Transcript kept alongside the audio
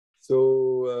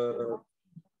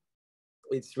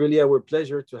It's really our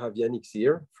pleasure to have Yannick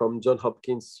Sire from Johns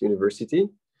Hopkins University,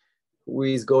 who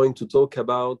is going to talk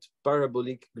about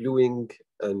parabolic gluing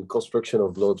and construction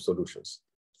of blow-up solutions.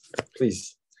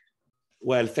 Please.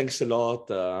 Well, thanks a lot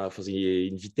for the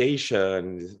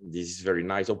invitation. This is very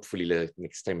nice. Hopefully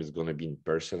next time it's going to be in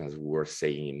person, as we were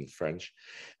saying in French.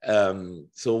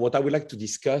 So what I would like to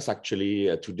discuss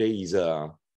actually today is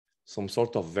some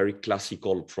sort of very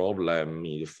classical problem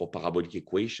for parabolic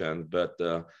equation, but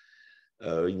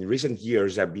in recent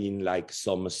years there have been like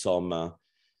some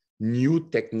new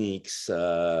techniques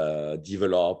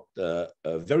developed,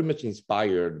 very much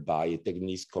inspired by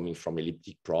techniques coming from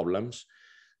elliptic problems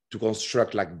to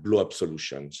construct like blow-up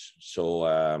solutions. So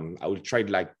I will try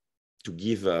like to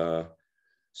give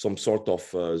some sort of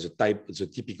the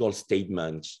typical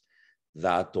statements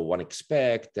that one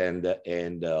expect and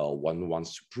one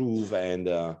wants to prove, and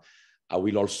I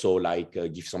will also like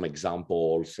give some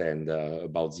examples and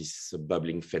about this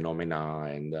bubbling phenomena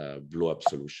and blow-up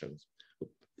solutions.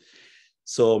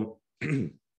 So,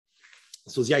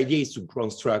 so the idea is to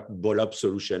construct blow-up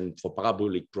solution for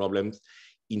parabolic problems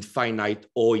in finite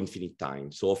or infinite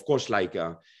time. So of course, like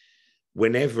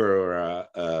whenever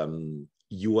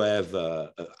you have,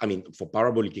 I mean, for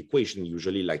parabolic equation,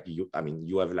 usually like you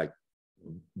have like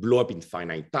blow up in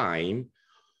finite time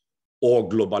or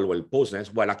global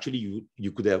well-posedness. Well, actually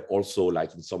you could have also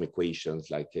like in some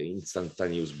equations, like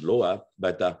instantaneous blow up,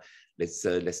 but let's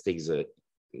take the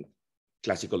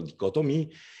classical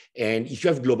dichotomy. And if you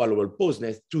have global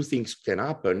well-posedness, two things can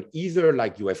happen. Either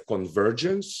like you have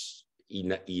convergence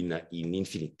in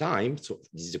infinite time. So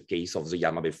this is the case of the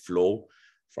Yamabe flow,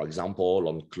 for example,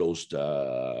 on closed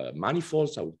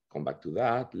manifolds. I will come back to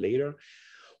that later.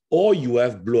 Or you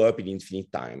have blow up in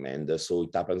infinite time. And so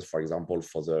it happens, for example,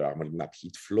 for the harmonic map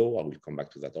heat flow. I will come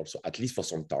back to that also, at least for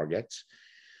some targets.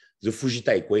 The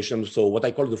Fujita equation. So what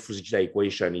I call the Fujita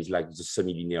equation is like the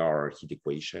semi-linear heat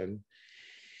equation.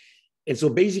 And so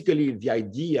basically the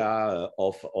idea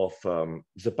of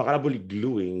the parabolic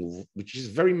gluing, which is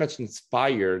very much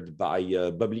inspired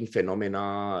by bubbling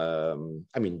phenomena,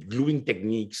 I mean, gluing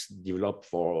techniques developed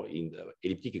for in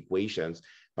elliptic equations,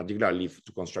 particularly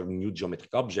to construct new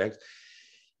geometric objects,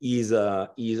 is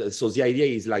so the idea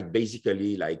is like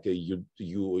basically like you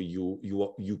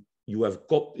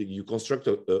construct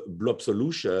a blob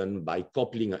solution by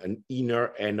coupling an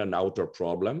inner and an outer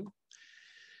problem.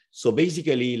 So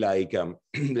basically, like,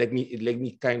 let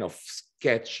me kind of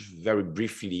sketch very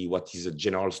briefly what is a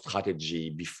general strategy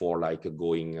before like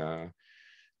going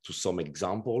to some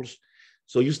examples.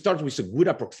 So you start with a good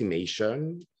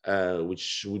approximation,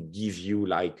 which would give you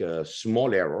like a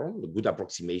small error, a good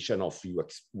approximation of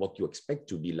what you expect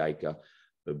to be like a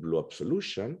blow-up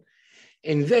solution.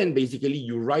 And then basically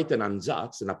you write an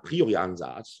ansatz, an a priori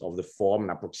ansatz of the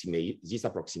form this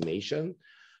approximation,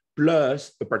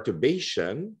 plus a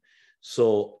perturbation.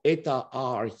 So eta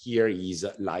r here is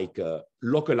like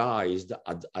localized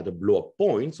at a blow-up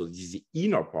point. So this is the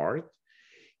inner part,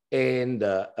 and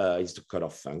is the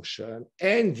cutoff function,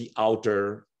 and the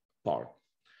outer part.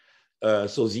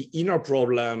 So the inner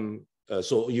problem,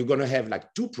 so you're going to have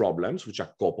like two problems which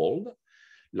are coupled.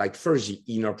 Like first the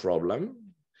inner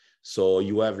problem. So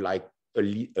you have like a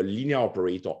linear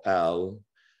operator L,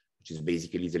 which is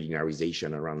basically the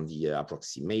linearization around the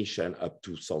approximation up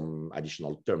to some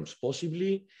additional terms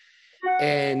possibly,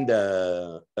 and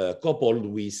coupled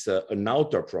with an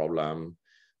outer problem.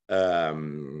 So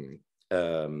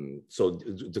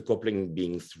the coupling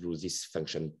being through this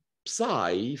function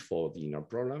psi for the inner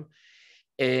problem,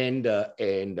 and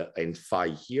phi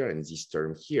here, and this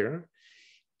term here.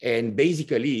 And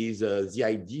basically the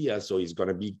idea, so it's going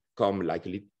to become like a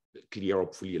little clear,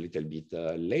 hopefully a little bit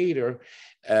later.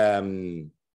 The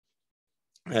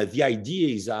idea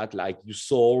is that like you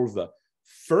solve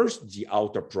first the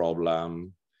outer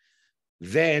problem,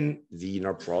 then the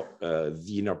inner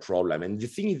problem. And the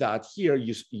thing is that here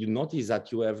you notice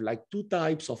that you have like two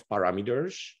types of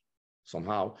parameters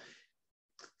somehow,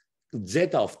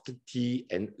 zeta of t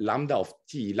and lambda of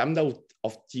t. Lambda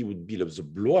of t would be the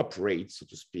blow-up rate, so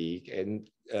to speak, and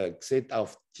zeta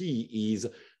of t is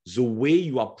the way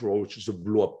you approach the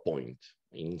blow-up point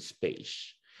in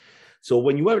space. So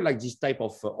when you have like this type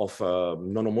of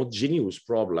non-homogeneous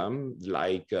problem,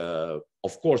 like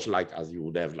of course, like as you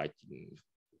would have like in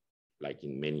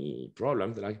many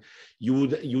problems, like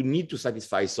you need to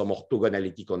satisfy some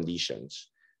orthogonality conditions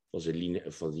for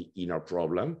the inner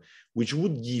problem, which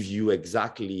would give you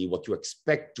exactly what you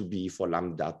expect to be for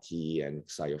lambda t and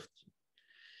psi of t.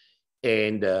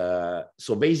 And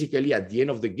so basically at the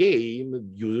end of the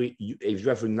game, if you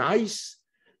have a nice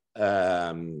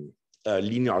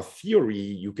linear theory,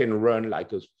 you can run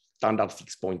like a standard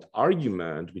fixed point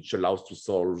argument, which allows to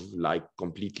solve like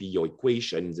completely your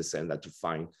equation in the sense that to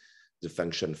find the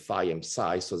function phi and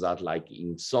psi, so that like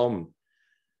in some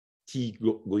t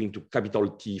going to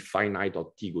capital T finite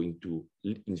or t going to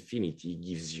infinity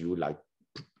gives you like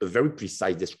a very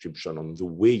precise description on the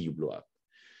way you blow up.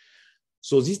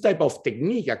 So this type of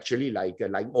technique actually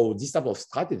this type of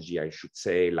strategy, I should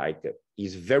say,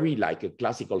 is very like a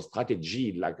classical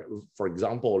strategy. Like, for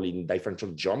example, in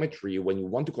differential geometry, when you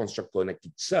want to construct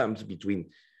connected sums between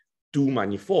two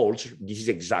manifolds, this is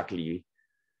exactly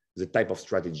the type of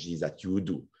strategy that you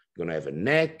do. You're gonna have a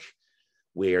neck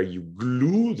where you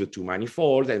glue the two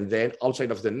manifolds, and then outside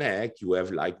of the neck, you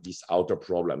have like this outer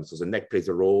problem. So the neck plays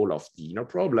the role of the inner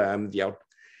problem,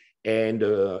 and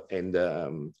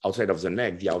outside of the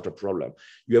neck, the outer problem.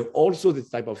 You have also this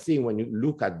type of thing when you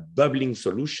look at bubbling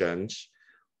solutions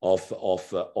of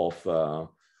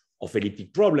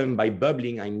elliptic problem. By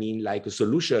bubbling, I mean like a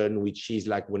solution which is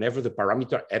like whenever the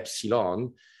parameter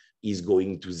epsilon is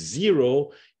going to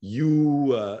 0,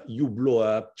 you blow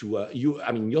up to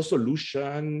your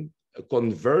solution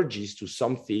converges to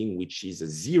something which is a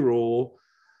 0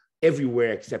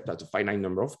 everywhere except at a finite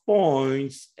number of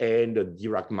points, and the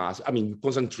Dirac mass,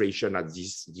 concentration at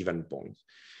this given point.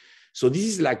 So this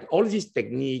is like all this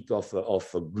technique of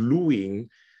gluing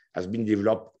has been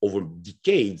developed over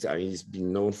decades. It's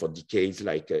been known for decades,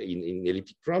 like in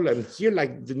elliptic problem. Here,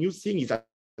 like the new thing is that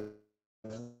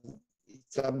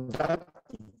it's adapted,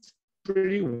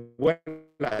 pretty well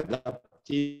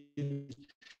adapted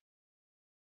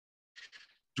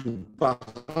to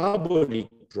parabolic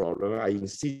problem. I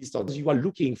insist on you are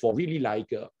looking for really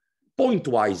like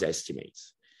point-wise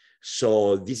estimates.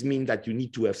 So this means that you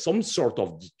need to have some sort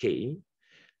of decay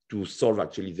to solve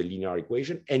actually the linear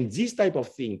equation. And this type of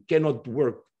thing cannot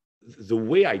work the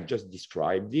way I just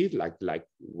described it, like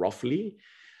roughly,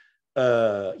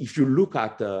 if you look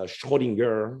at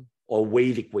Schrodinger or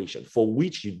wave equation, for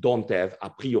which you don't have a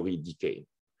priori decay.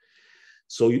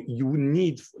 So you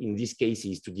need, in these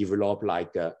cases, to develop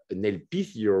like an LP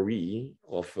theory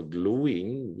of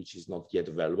gluing, which is not yet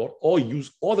available, or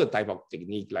use other type of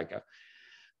technique like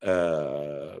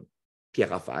Pierre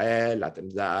Raphael,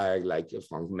 Latemzag, like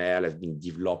Frank Merle have been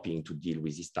developing to deal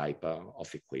with this type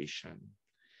of equation.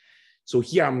 So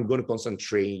here I'm going to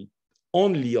concentrate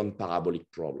only on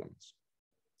parabolic problems.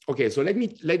 Okay, so let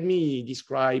me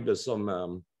describe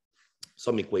some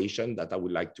equation that I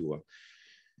would like to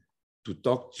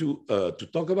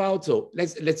talk about. So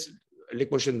let's the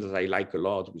question that I like a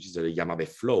lot, which is the Yamabe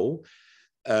flow.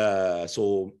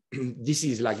 So this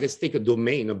is like, let's take a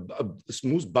domain, a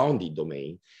smooth bounded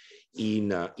domain in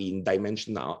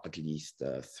dimension now at least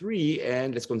 3,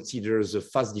 and let's consider the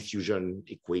fast diffusion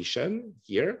equation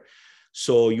here.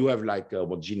 So you have like a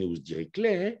homogeneous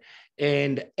Dirichlet,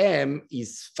 and M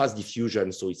is fast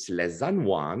diffusion, so it's less than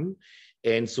 1.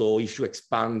 And so if you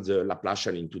expand the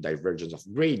Laplacian into divergence of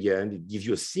gradient, it gives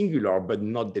you a singular but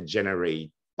not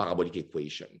degenerate parabolic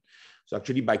equation. So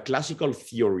actually by classical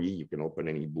theory, you can open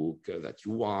any book that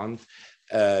you want,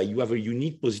 you have a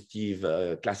unique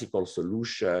positive classical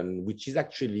solution, which is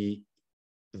actually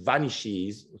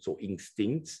vanishes, so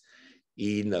extincts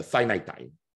in finite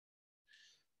time.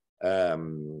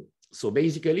 So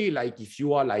basically, like if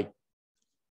you are like,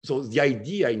 so the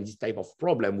idea in this type of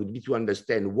problem would be to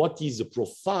understand what is the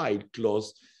profile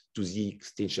close to the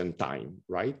extinction time,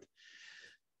 right?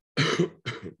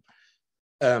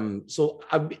 So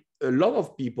a lot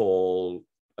of people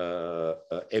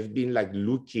have been like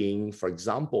looking, for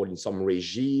example, in some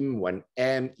regime when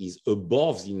M is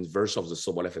above the inverse of the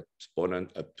Sobolev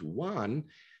exponent up to 1,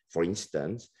 for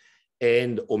instance,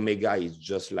 and omega is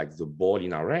just like the ball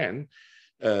in Rn.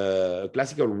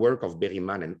 Classical work of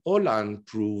Berryman and Holland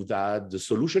proved that the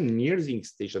solution near the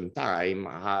extinction time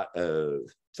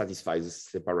satisfies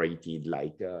separated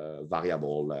like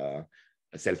variable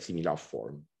self-similar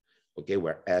form, okay,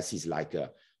 where S is like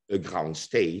a ground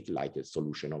state, like a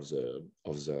solution of the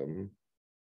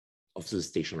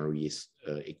stationary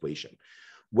equation.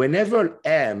 Whenever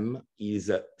M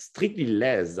is strictly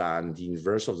less than the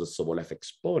inverse of the Sobolev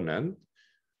exponent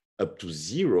up to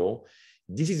 0,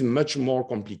 this is much more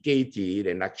complicated,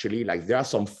 and actually like there are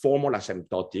some formal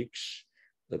asymptotics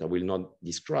that I will not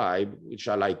describe, which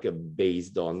are like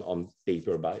based on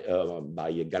paper by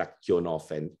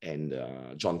Galaktionov and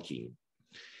John King.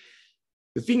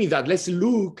 The thing is that let's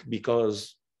look,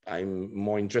 because I'm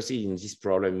more interested in this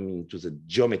problem, into the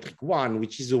geometric one,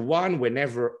 which is the one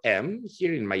whenever M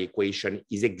here in my equation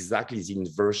is exactly the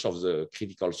inverse of the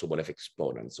critical Sobolev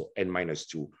exponent, so n minus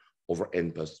 2 over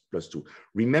n plus 2.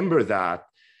 Remember that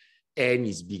n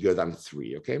is bigger than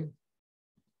 3, okay?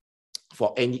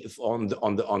 for any on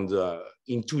the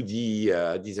in 2D,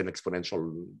 there's an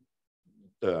exponential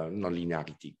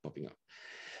nonlinearity popping up.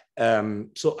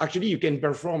 So actually, you can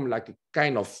perform like a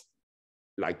kind of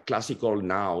like classical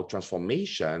now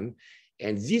transformation,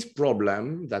 and this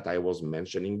problem that I was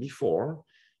mentioning before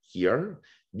here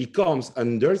becomes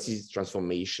under this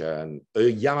transformation a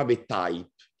Yamabe type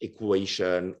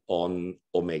equation on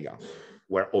omega,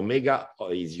 where omega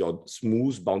is your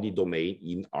smooth bounded domain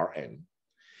in Rn.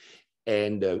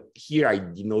 And here I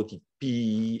denoted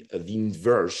P, the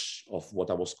inverse of what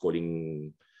I was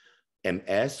calling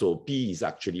MS. So P is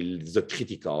actually the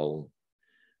critical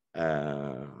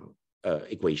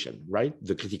equation, right?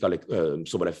 The critical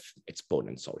Sobolev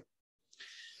exponent, sorry.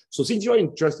 So since you're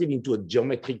interested into a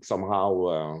geometric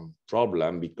somehow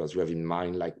problem, because you have in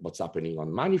mind like what's happening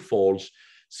on manifolds,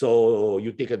 so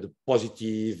you take a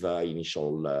positive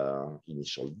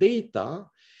initial data,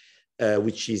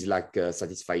 which is like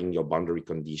satisfying your boundary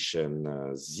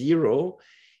condition 0.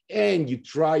 And you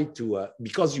try to,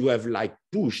 because you have like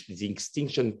pushed the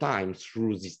extinction time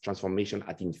through this transformation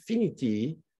at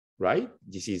infinity, right?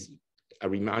 This is, I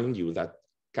remind you that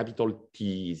capital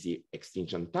T is the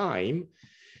extinction time.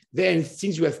 Then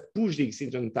since you have pushed the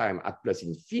extinction time at plus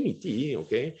infinity,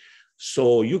 okay,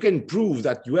 so you can prove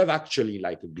that you have actually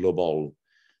like a global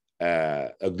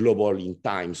in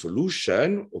time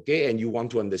solution, okay, and you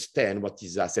want to understand what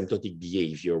is asymptotic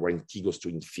behavior when T goes to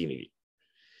infinity.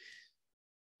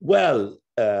 Well,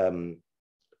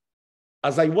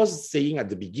 as I was saying at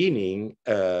the beginning,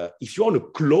 if you're on a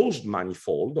closed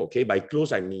manifold, okay, by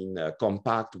closed I mean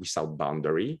compact without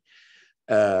boundary,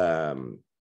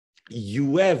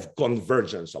 you have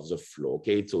convergence of the flow,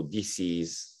 okay? So this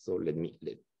is, so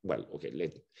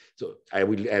so I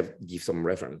will give some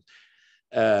reference.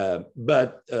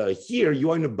 But here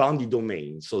you are in a bounded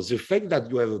domain. So the fact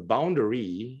that you have a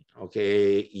boundary,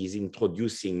 okay, is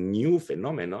introducing new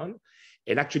phenomenon.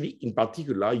 And actually, in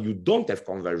particular, you don't have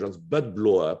convergence, but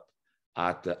blow up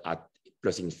at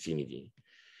plus infinity.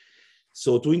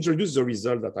 So to introduce the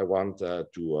result that I want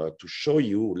to show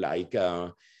you, like,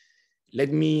 let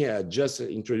me just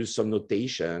introduce some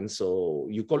notation. So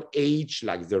you call H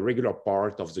like the regular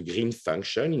part of the green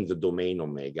function in the domain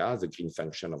omega, the green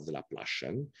function of the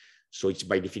Laplacian. So it's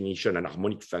by definition an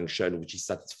harmonic function which is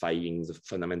satisfying the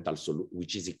fundamental solution,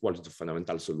 which is equal to the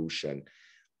fundamental solution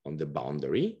on the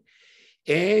boundary.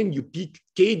 And you pick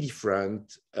k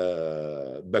different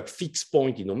but fixed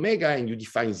point in omega, and you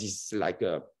define this like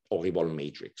a horrible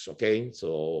matrix. Okay,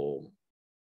 so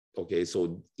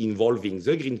involving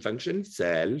the green function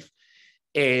itself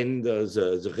and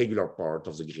the regular part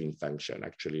of the green function,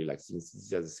 actually, like since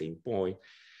it's at the same point.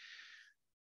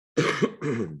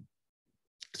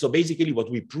 So basically what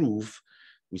we prove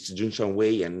with Junxian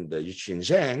Wei and Yuqin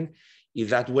Zhang is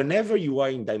that whenever you are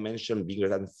in dimension bigger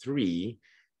than 3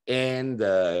 and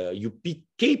you pick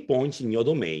k points in your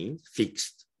domain,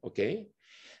 fixed, okay?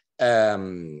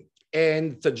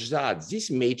 And such that this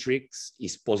matrix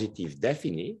is positive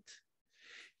definite,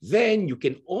 then you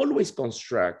can always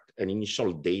construct an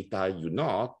initial data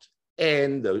U0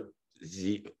 and the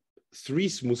 3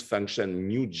 smooth function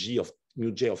mu j of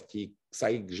t,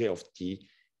 psi j of t,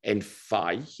 and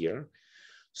phi here,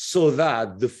 so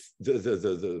that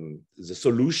the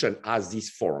solution has this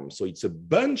form. So it's a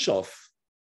bunch of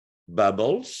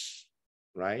bubbles,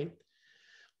 right?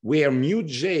 Where mu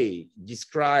j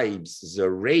describes the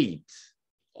rate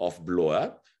of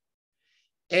blowup,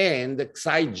 and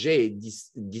psi j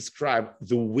describe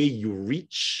the way you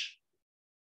reach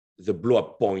the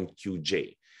blowup point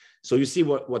qj. So you see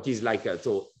what is like,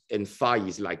 and phi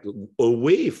is like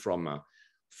away from the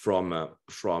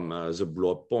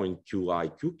blowup point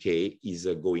qi, qk is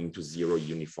going to 0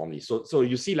 uniformly. So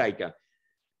you see like,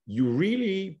 you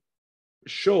really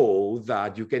show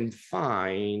that you can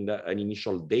find an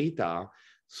initial data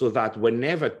so that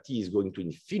whenever t is going to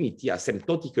infinity,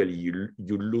 asymptotically,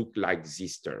 you look like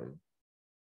this term.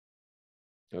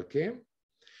 Okay?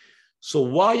 So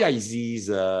why are these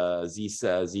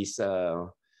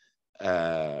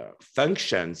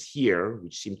functions here,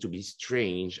 which seem to be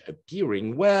strange,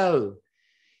 appearing? Well,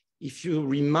 if you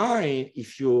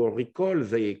recall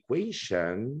the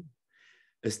equation,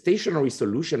 a stationary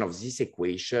solution of this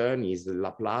equation is the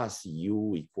Laplace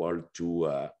u equal to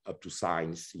up to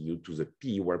sines u to the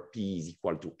p, where p is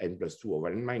equal to n plus 2 over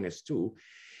n minus 2.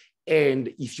 And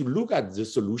if you look at the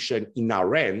solution in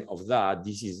Rn of that,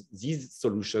 these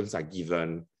solutions are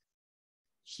given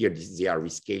here. They are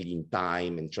rescaled in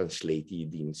time and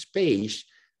translated in space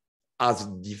as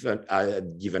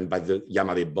given by the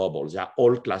Yamabe bubbles. They are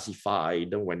all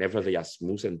classified whenever they are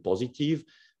smooth and positive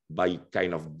by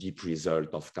kind of deep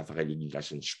result of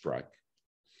Caffarelli-Glasson-Sprague.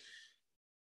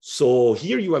 So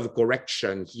here you have a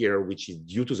correction here, which is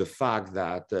due to the fact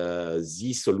that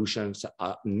these solutions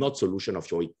are not solution of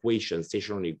your equation,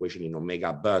 stationary equation in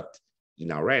omega, but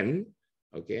in Rn,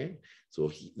 okay?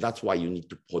 So that's why you need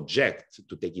to project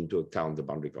to take into account the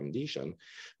boundary condition.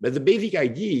 But the basic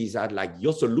idea is that like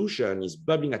your solution is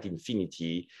bubbling at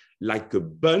infinity like a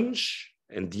bunch,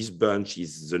 and this bunch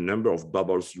is the number of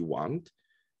bubbles you want,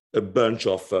 a bunch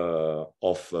of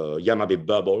Yamabe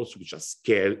bubbles, which are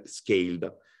scaled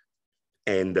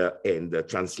and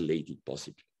translated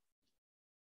possibly,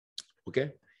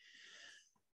 okay?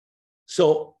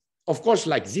 So, of course,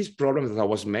 like this problem that I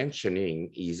was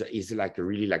mentioning is like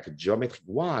really like a geometric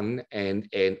one, and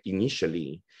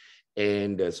initially,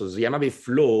 and so the Yamabe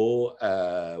flow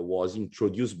was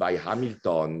introduced by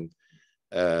Hamilton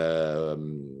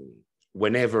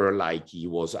whenever like he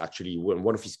was actually, when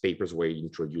one of his papers were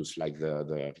introduced, like the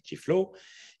Ricci flow.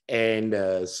 And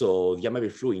so the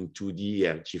Yamabe flow in 2D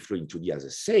and Ricci flow in 2D are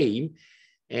the same.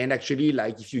 And actually,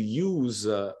 like if you use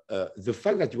the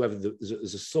fact that you have the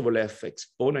Sobolev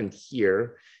exponent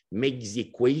here makes the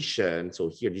equation, so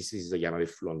here this is the Yamabe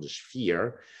flow on the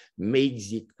sphere, makes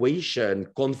the equation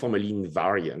conformally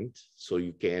invariant. So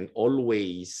you can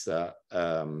always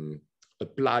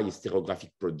apply a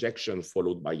stereographic projection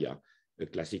followed by a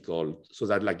classical, so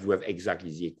that like you have exactly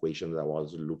the equation that I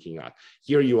was looking at.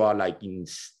 Here you are like in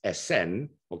Sn,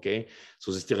 okay?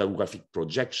 So the stereographic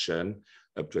projection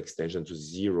up to extension to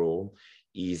 0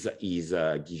 is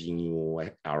giving you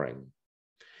Rn.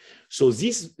 So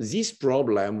this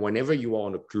problem, whenever you are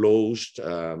on a closed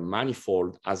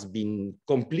manifold, has been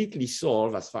completely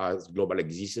solved as far as global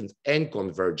existence and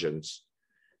convergence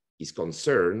is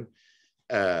concerned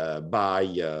by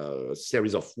a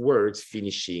series of works,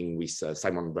 finishing with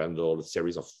Simon Brandl, a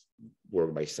series of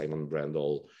work by Simon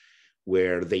Brandl,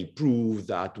 where they prove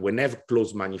that whenever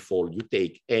closed manifold, you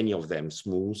take any of them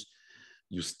smooth,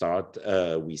 you start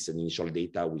with an initial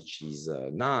data, which is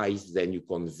nice, then you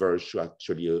converge to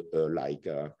actually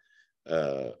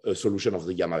a solution of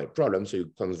the Yamabe problem. So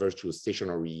you converge to a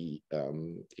stationary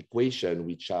equation,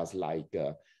 which has like,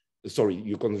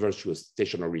 you converge to a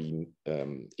stationary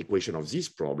equation of this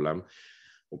problem,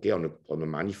 okay, on a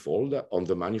manifold, on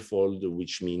the manifold,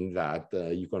 which means that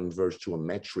you converge to a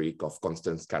metric of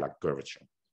constant scalar curvature.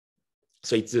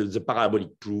 So it's the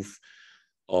parabolic proof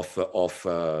of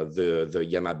the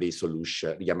Yamabe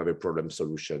solution, Yamabe problem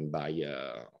solution by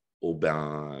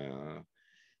Aubin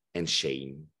and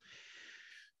Shane.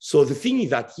 So the thing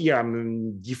is that here I'm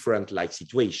in different like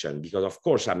situation, because of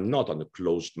course I'm not on a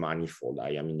closed manifold,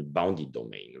 I am in a bounded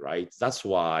domain, right? That's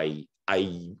why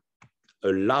I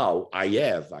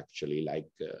have actually like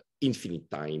infinite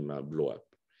time blow up.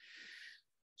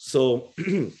 So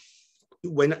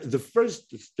when the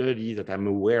first study that I'm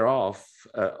aware of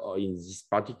in this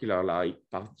particular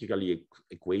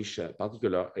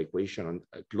equation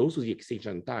close to the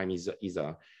extinction time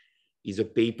is a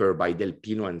paper by Del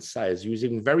Pino and Sire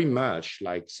using very much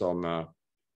like some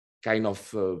kind of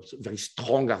very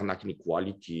strong Harnack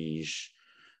inequalities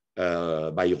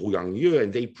by Rougang Liu,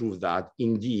 and they prove that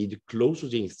indeed close to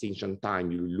the extinction time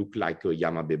you look like a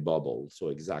Yamabe bubble. So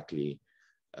exactly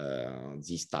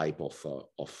this type of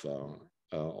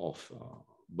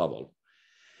bubble.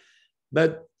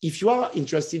 But if you are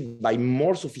interested by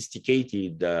more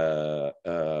sophisticated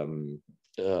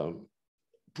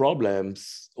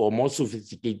problems or more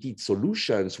sophisticated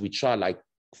solutions, which are like,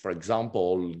 for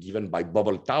example, given by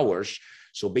bubble towers.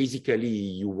 So basically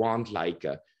you want like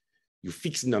you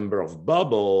fix number of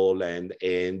bubble and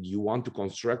you want to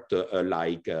construct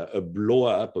a blow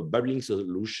up, a bubbling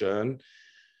solution,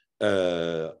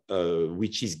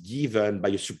 which is given by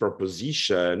a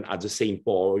superposition at the same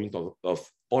point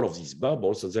of all of these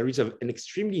bubbles. So there is an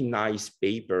extremely nice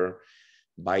paper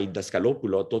by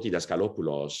Totti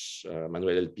Daskalopoulos,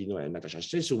 Manuel Del Pino, and Natasha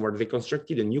Stresu, where they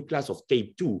constructed a new class of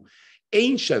tape 2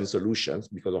 ancient solutions,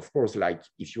 because of course, like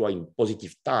if you are in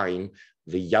positive time,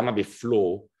 the Yamabe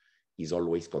flow is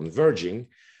always converging.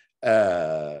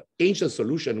 Ancient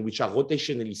solutions which are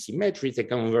rotationally symmetric, they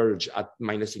converge at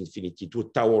 -infinity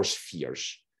to tower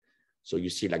spheres. So you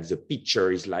see like the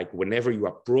picture is like whenever you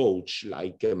approach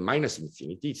like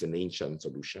 -infinity, it's an ancient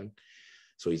solution.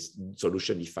 So it's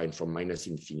solution defined from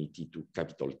 -infinity to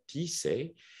capital T,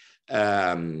 say.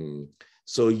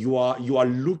 So you are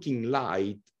looking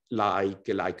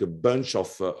like a bunch of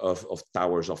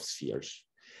towers of spheres.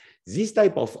 This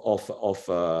type of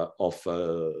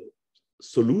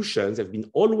solutions have been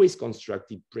always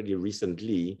constructed pretty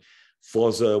recently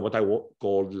for the what I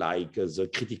called like the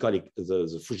critical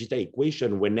the Fujita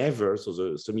equation. Whenever, so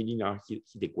the semilinear heat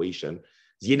equation,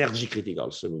 the energy critical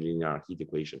semilinear heat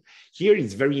equation. Here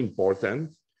it's very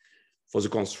important for the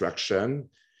construction,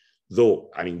 though,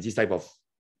 I mean, this type of,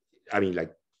 I mean,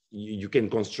 like you can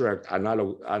construct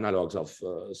analogs of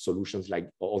solutions like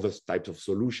other types of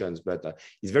solutions, but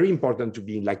it's very important to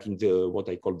be like in the, what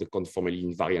I call the conformally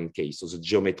invariant case. So the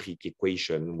geometric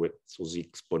equation with, so the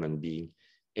exponent being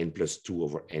n+2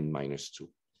 over n-2,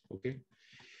 okay?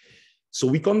 So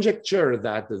we conjecture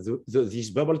that this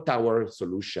bubble tower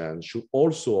solution should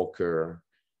also occur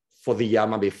for the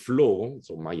Yamabe flow,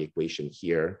 so my equation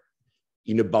here,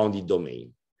 in a bounded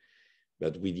domain.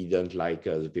 But we didn't like,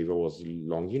 the paper was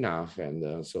long enough.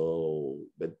 And so,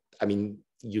 but I mean,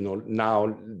 you know,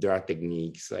 now there are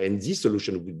techniques, and this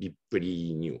solution would be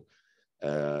pretty new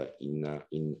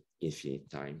in infinite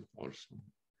time also.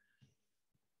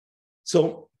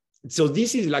 So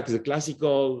this is like the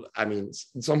classical, I mean,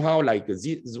 somehow like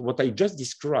this, what I just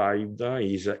described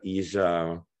is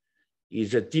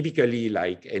typically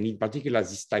like, and in particular,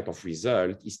 this type of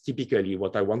result is typically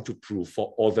what I want to prove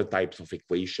for other types of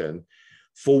equation,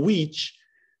 for which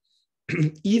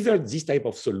either this type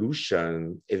of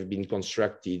solution has been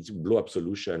constructed, blow-up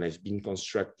solution has been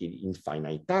constructed in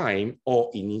finite time or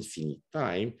in infinite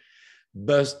time,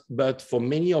 but for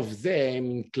many of them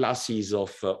in classes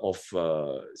of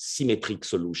symmetric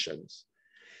solutions.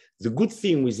 The good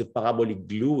thing with the parabolic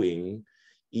gluing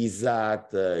is that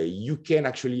you can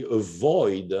actually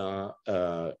avoid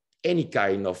any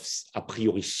kind of a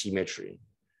priori symmetry,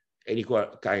 any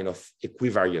kind of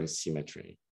equivariant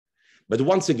symmetry. But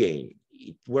once again,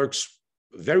 it works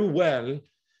very well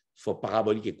for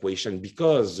parabolic equation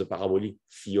because the parabolic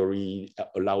theory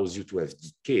allows you to have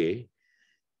decay.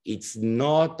 It's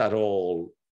not at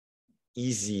all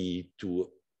easy to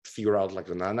figure out like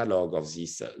an analog of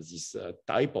this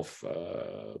type of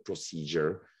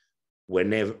procedure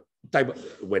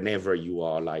whenever you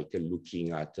are like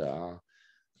looking at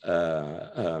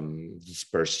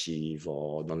dispersive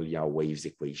or nonlinear waves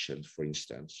equations, for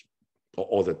instance,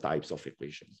 or other types of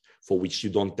equations for which you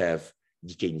don't have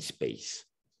decay in space.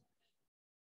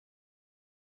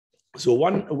 So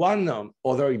one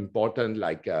other important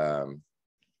like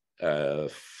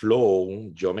flow,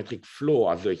 geometric flow,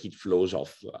 are the heat flows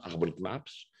of harmonic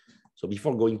maps. So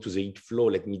before going to the heat flow,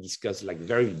 let me discuss like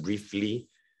very briefly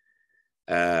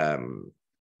what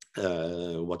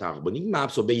are harmonic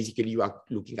maps. So basically you are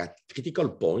looking at critical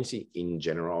points in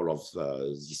general of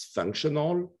this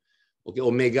functional. Okay,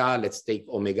 omega, let's take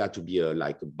omega to be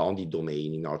like a bounded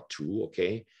domain in R2,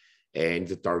 okay? And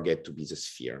the target to be the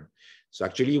sphere. So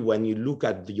actually when you look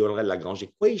at the Euler-Lagrange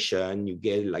equation, you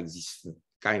get like this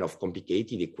kind of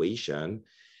complicated equation.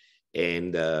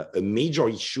 And a major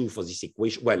issue for this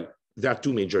equation, well, there are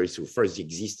two major issues. First, the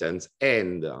existence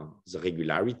and the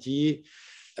regularity.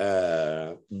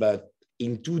 But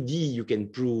in 2D, you can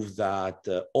prove that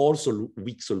also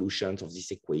weak solutions of this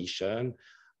equation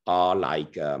are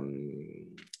like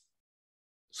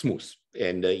smooth.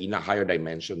 And in a higher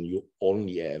dimension, you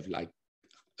only have like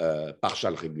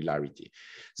partial regularity.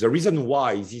 The reason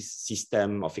why this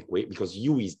system of equation, because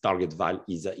U is target value,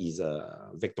 is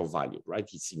a vector value, right?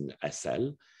 It's in SL.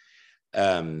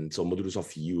 So modulus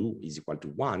of U is equal to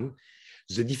 1.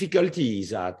 The difficulty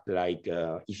is that like,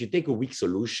 if you take a weak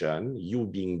solution, U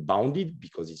being bounded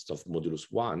because it's of modulus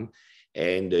 1,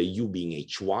 and U being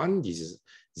H1,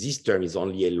 this term is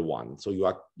only L1. So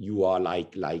you are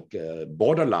like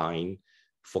borderline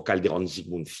for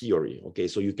Calderon-Zygmunt theory. Okay,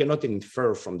 so you cannot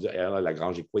infer from the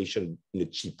Euler-Lagrange equation in a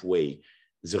cheap way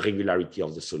the regularity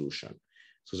of the solution.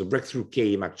 So the breakthrough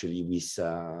came actually with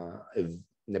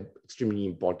an extremely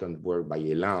important work by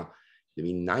Hélin in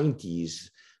the mid-90s,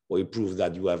 where he proved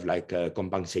that you have like a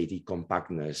compensated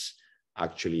compactness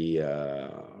actually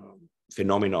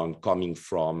phenomenon coming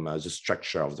from the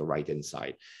structure of the right-hand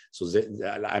side. So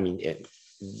I mean,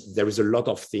 there is a lot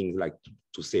of things like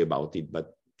to say about it,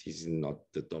 but this is not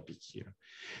the topic here.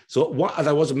 So as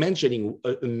I was mentioning,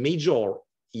 a major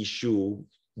issue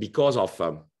because of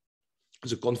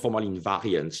the conformal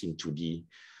invariance in 2D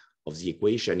of the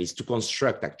equation is to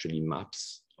construct actually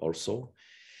maps also.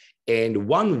 And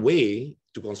one way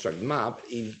to construct map,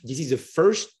 this is the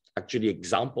first actually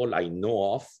example I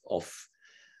know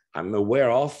I'm aware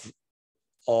of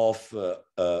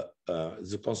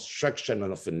the construction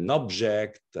of an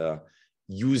object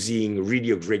using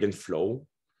really a gradient flow.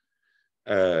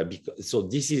 So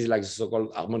this is like the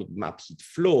so-called harmonic map heat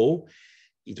flow.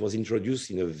 It was introduced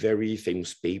in a very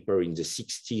famous paper in the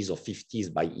 60s or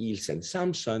 50s by Hills and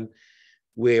Sampson,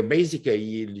 where basically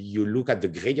you look at the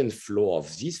gradient flow of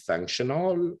this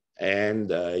functional and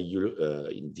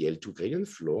in the L2 gradient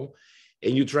flow,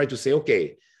 and you try to say,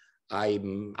 okay,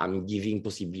 I'm giving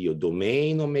possibly a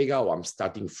domain omega, or I'm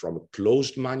starting from a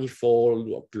closed manifold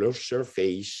or closed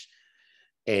surface,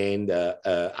 And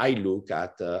I look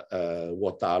at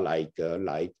what are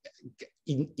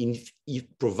if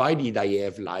provided I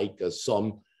have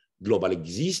some global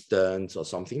existence or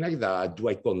something like that, do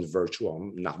I converge to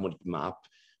an harmonic map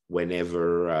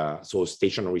whenever, so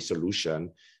stationary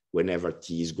solution, whenever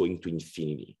t is going to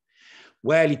infinity?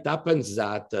 Well, it happens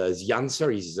that the answer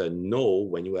is no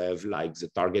when you have the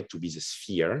target to be the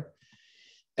sphere.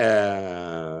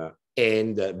 But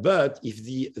if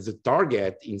the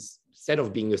target, instead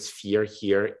of being a sphere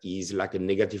here, is like a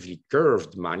negatively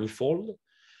curved manifold,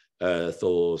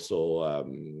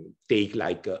 take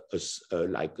like a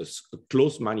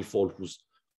closed manifold whose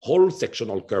whole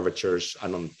sectional curvatures are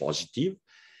non-positive,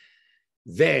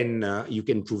 then you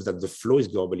can prove that the flow is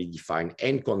globally defined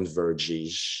and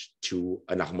converges to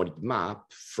an harmonic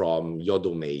map from your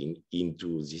domain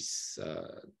into this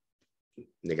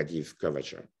negative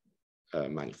curvature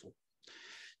manifold,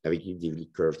 negatively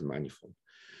curved manifold.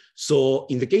 So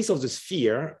in the case of the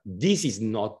sphere, this is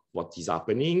not what is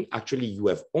happening. Actually, you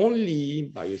have only,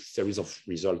 by a series of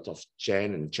results of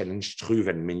Chen and Struve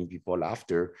and many people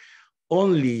after,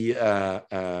 only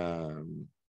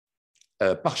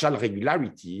partial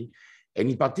regularity. And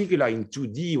in particular, in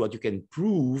 2D, what you can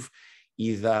prove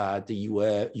is that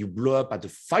you blow up at a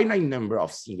finite number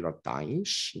of singular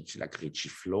times, which is like Ricci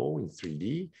flow in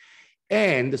 3D.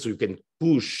 And so you can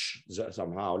push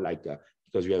somehow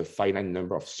because you have a finite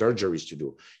number of surgeries to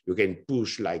do, you can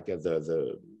push you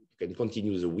can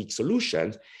continue the weak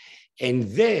solutions. And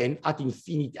then at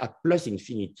infinity, at plus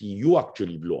infinity, you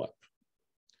actually blow up.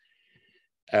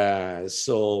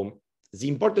 So the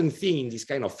important thing in this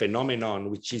kind of phenomenon,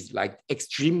 which is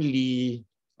extremely,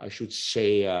 I should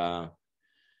say, a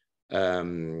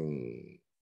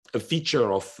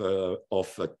feature of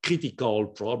a critical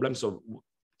problem. So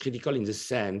critical in the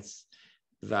sense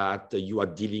that you are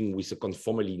dealing with a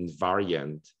conformally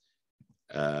invariant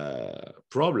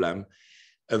problem.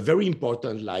 A very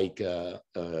important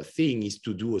thing is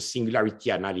to do a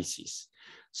singularity analysis.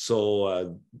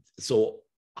 So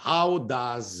how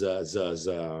does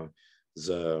the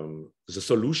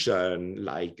solution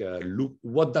look?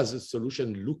 What does the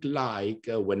solution look like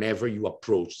whenever you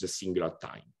approach the singular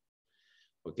time?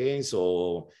 Okay,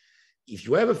 so if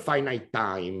you have a finite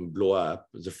time blow up,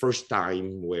 the first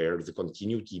time where the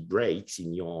continuity breaks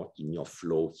in your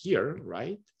flow here,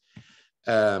 right?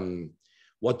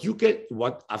 What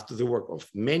after the work of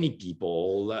many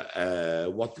people,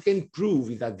 what you can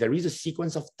prove is that there is a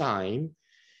sequence of time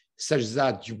such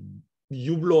that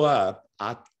you blow up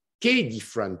at k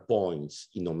different points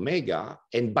in omega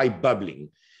and by bubbling.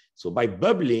 So by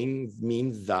bubbling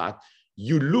means that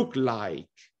you look like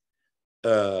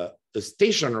a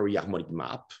stationary harmonic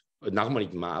map, an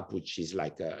harmonic map, which is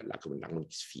like an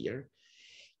harmonic sphere,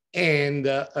 and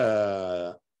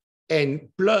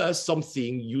plus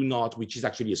something U naught, which is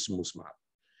actually a smooth map.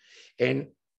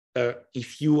 And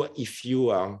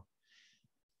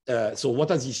so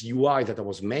what are these UI that I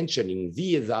was mentioning?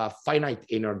 These are finite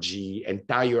energy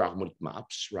entire harmonic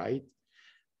maps, right?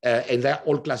 And they're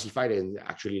all classified, and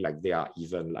actually they are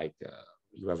even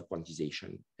you have a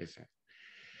quantization effect.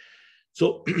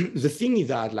 So the thing is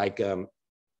that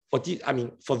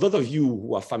for those of you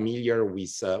who are familiar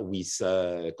with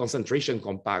concentration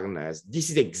compactness, this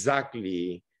is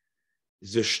exactly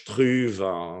the Struve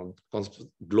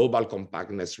global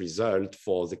compactness result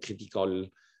for the critical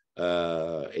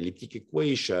elliptic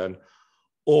equation,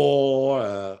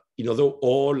 or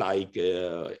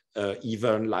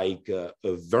even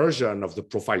a version of the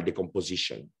profile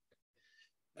decomposition.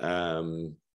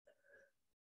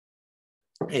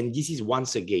 And this is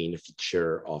once again a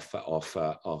feature of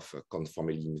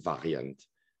conformally invariant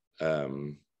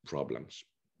problems.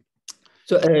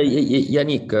 So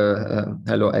Yannick,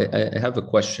 hello, I have a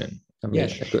question.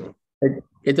 Yes, sure.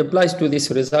 It applies to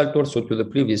this result, also to the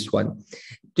previous one.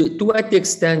 To what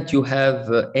extent you have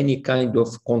any kind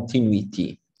of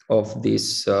continuity of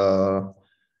this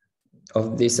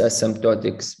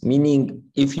asymptotics? Meaning,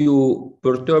 if you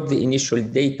perturb the initial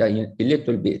data a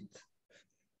little bit,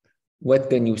 what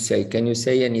can you say? Can you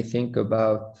say anything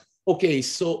about? Okay,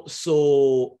 so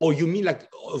you mean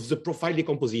of the profile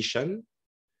decomposition?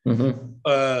 Mm-hmm.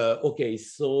 Okay,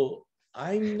 so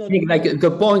I'm not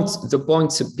the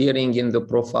points appearing in the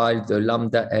profile, the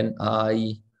lambda and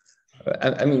I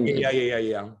mean,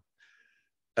 yeah.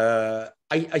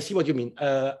 I see what you mean.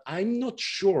 I'm not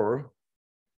sure.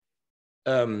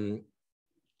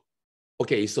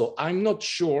 Okay, so I'm not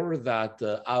sure that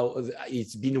how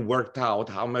it's been worked out,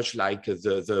 how much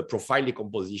the profile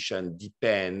decomposition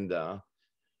depend on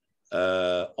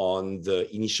the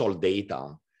initial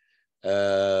data.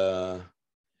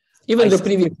 Even the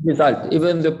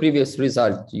previous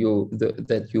result,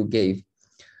 that you gave,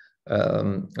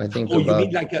 I think. Oh, about,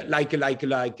 you mean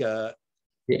like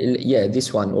yeah,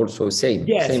 this one also same.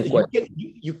 Yes, same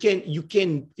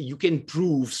you can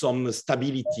prove some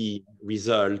stability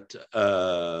result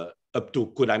up to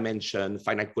codimension,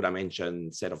 finite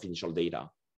codimension set of initial data.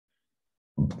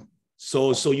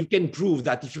 So you can prove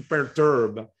that if you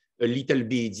perturb a little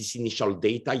bit this initial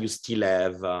data, you still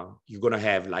have you're gonna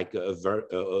have like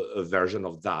a version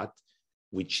of that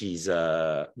which is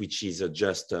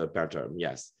just perturb.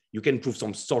 Yes, you can prove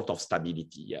some sort of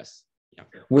stability. Yes. Yeah.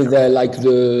 With like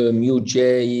the mu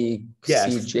j,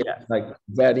 yes, cj, yeah. like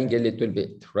varying a little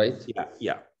bit, right? Yeah,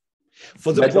 yeah.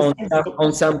 For the but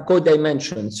on some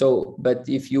codimension. So, but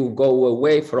if you go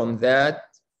away from that,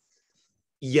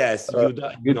 yes, you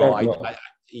don't know.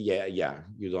 Yeah,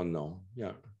 you don't know.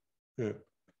 Yeah.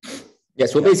 Yeah,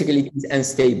 so basically it is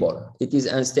unstable. It is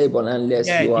unstable unless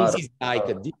you are. This is like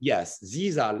yes,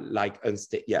 these are like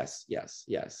unstable. Yes.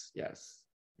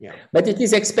 Yeah. But it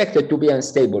is expected to be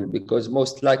unstable because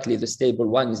most likely the stable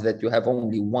one is that you have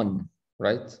only one,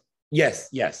 right? Yes,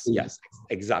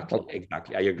 exactly.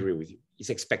 I agree with you. It's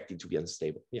expected to be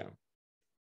unstable. Yeah.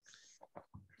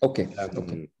 Okay.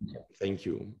 Thank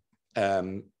you.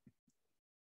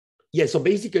 Yeah, so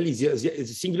basically the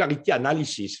singularity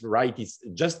analysis, right, is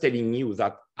just telling you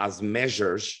that as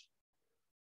measures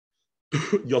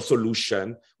your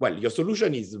solution, well, your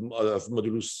solution is of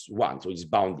modulus 1, so it's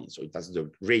bounded, so it has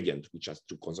the gradient which has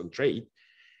to concentrate.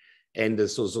 And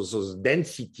so the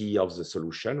density of the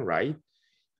solution, right,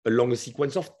 along a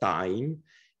sequence of time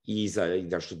is,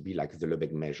 there should be like the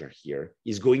Lebesgue measure here,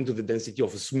 is going to the density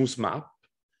of a smooth map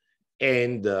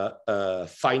and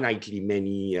finitely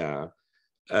many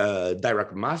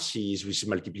direct masses with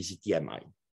multiplicity mi.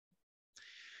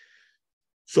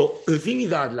 So the thing is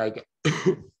that like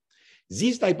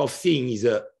this type of thing is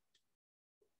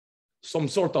some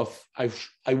sort of,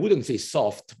 I wouldn't say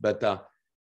soft, but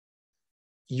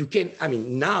you can, I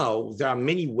mean, now there are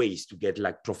many ways to get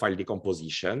like profile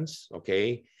decompositions,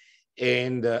 okay?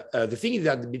 And the thing is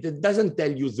that it doesn't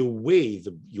tell you the way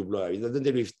you blow up. It doesn't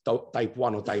tell you if type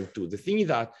 1 or type 2. The thing is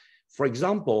that, for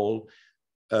example,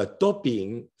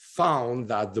 Topping found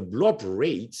that the blow-up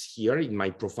rates here in my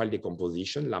profile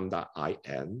decomposition, lambda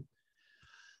in,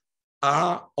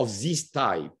 are of this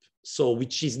type. So,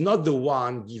 which is not the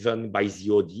one given by the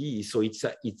ODE. So it's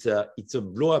a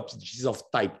blow-up which is of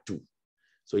type 2.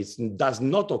 So it does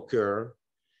not occur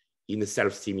in a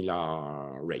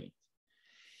self-similar rate.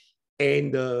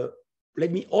 And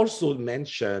let me also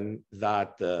mention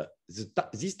that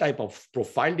this type of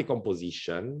profile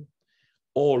decomposition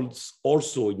holds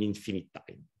also in infinite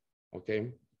time,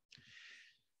 okay?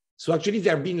 So actually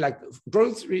there have been like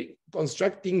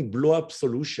constructing blow-up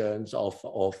solutions of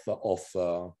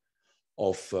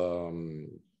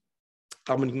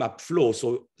harmonic map flow.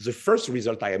 So the first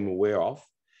result I am aware of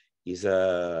is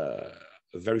a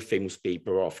very famous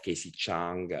paper of Casey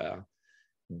Chang,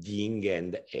 Ding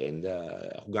and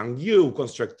Guangyu, who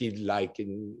constructed like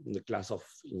in the class of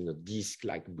disk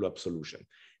like blow-up solution.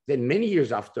 Then many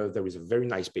years after, there is a very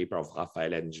nice paper of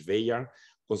Raphael and Schweyer,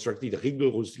 constructed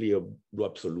rigorously a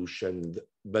blow-up solution,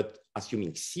 but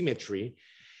assuming symmetry.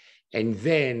 And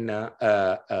then a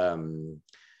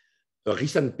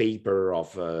recent paper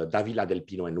of Davila, Del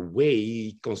Pino, and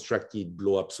Wei constructed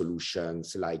blow-up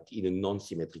solutions like in a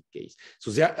non-symmetric case. So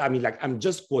there, I mean, like I'm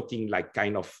just quoting like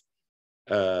kind of,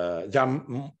 there are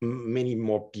many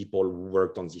more people who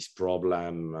worked on this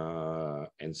problem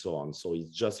and so on. So it's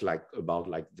just like about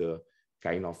like the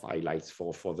kind of highlights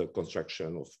for the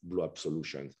construction of blow-up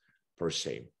solutions per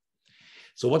se.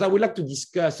 So what I would like to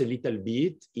discuss a little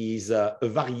bit is a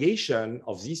variation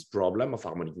of this problem of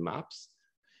harmonic maps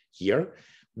here,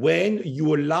 when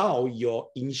you allow your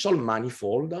initial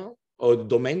manifold or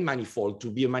domain manifold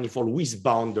to be a manifold with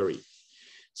boundary.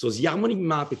 So the harmonic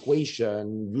map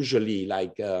equation usually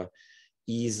like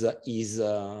is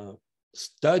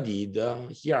studied.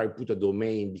 Here I put a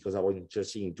domain because I was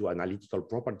interested into analytical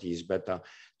properties, but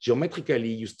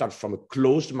geometrically you start from a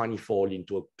closed manifold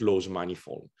into a closed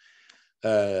manifold.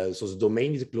 So the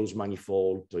domain is a closed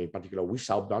manifold, so in particular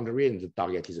without boundary, and the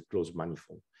target is a closed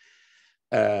manifold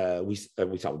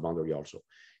without boundary also.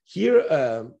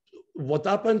 Here, what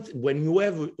happens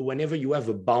whenever you have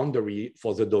a boundary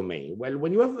for the domain? Well,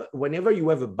 whenever you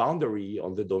have a boundary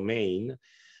on the domain,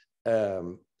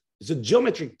 the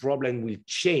geometric problem will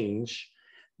change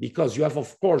because you have,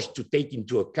 of course, to take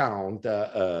into account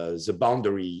the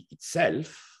boundary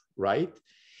itself, right?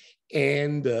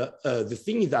 And the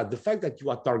thing is that the fact that you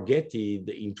are targeted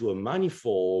into a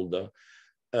manifold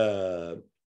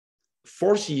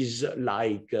forces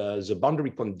like the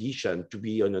boundary condition to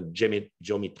be in a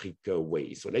geometric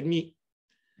way. So let me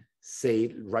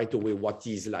say right away what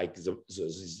is like the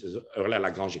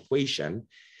Euler-Lagrange equation.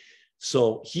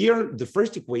 So here, the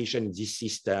first equation in this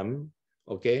system,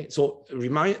 okay? So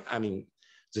the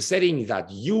setting is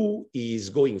that U is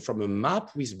going from a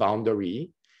map with boundary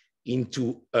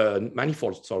into a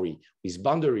manifold, with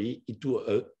boundary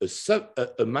into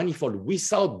a manifold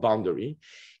without boundary,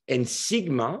 and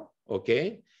sigma,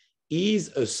 okay, is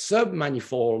a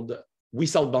submanifold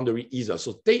without boundary either.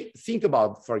 So think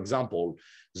about, for example,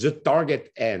 the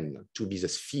target N to be the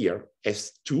sphere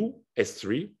S2,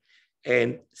 S3,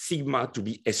 and sigma to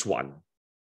be S1,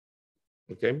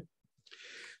 okay?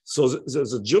 So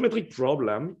the geometric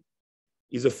problem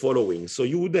is the following. So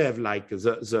you would have like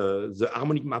the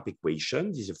harmonic map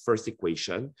equation. This is the first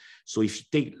equation. So if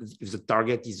the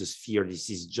target is a sphere, this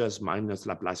is just minus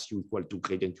Laplace U equal to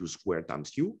gradient U squared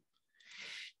times U.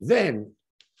 Then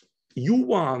you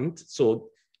want, so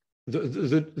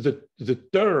the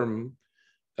term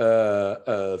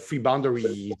free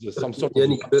boundary is some sort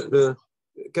of... the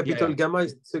capital gamma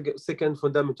is second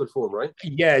fundamental form, right?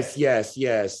 Yes.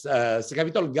 So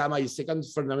capital gamma is second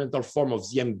fundamental form of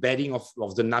the embedding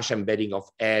of the Nash embedding of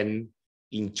N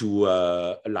into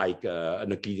an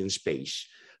Euclidean space.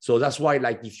 So that's why,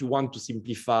 like, if you want to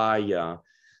simplify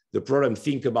the problem,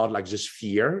 think about like the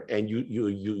sphere, and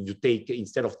you take,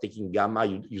 instead of taking gamma,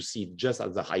 you see it just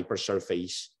as the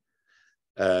hypersurface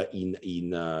in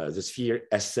the sphere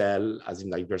SL as in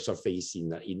the hypersurface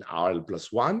in RL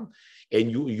plus 1,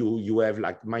 and you have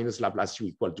like minus Laplace U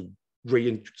equal to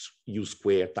gradient U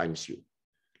squared times U,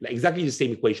 like exactly the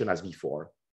same equation as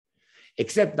before,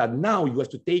 except that now you have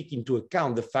to take into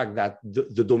account the fact that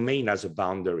the domain has a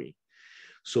boundary.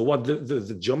 So what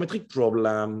the geometric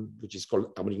problem, which is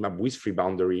called harmonic map with free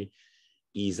boundary,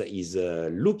 is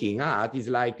looking at is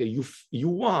like you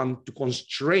want to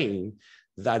constrain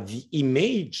that the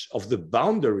image of the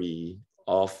boundary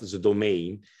of the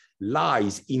domain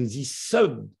lies in the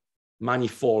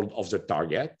sub-manifold of the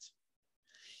target.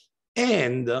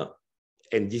 And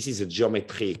this is a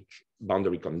geometric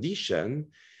boundary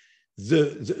condition,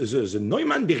 the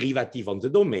Neumann derivative on the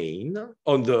domain,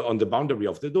 on the boundary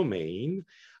of the domain,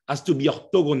 has to be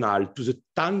orthogonal to the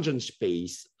tangent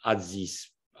space at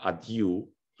U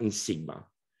and sigma.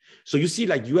 So you see,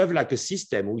 like, you have like a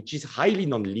system which is highly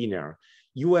nonlinear.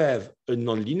 You have a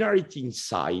nonlinearity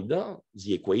inside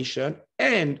the equation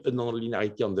and a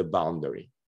nonlinearity on the boundary.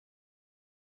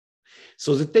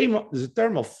 So the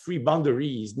term of free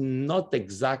boundary is not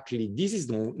exactly, this is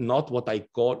not what I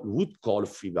would call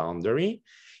free boundary.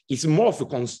 It's more of a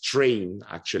constraint,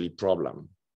 actually, problem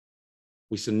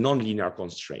with a nonlinear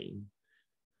constraint.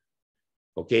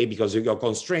 Okay, because you are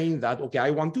constrained that, okay, I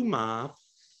want to map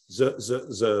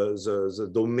the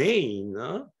domain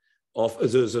of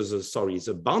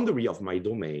the boundary of my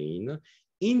domain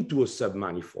into a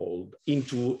submanifold,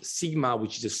 into sigma,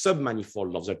 which is a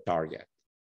submanifold of the target.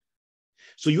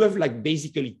 So you have like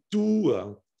basically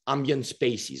two ambient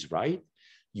spaces, right?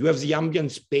 You have the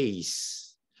ambient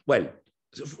space. Well,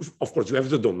 of course, you have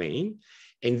the domain.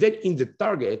 And then in the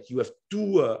target, you have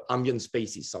two ambient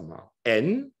spaces somehow.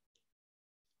 N,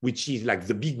 which is like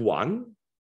the big one,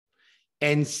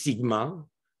 and sigma,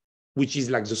 which is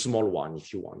like the small one,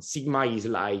 if you want. Sigma is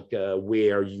like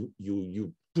where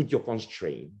you put your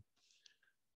constraint,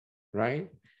 right?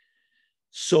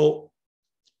 So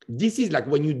this is like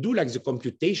when you do like the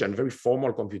computation, very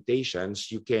formal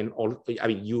computations, you can,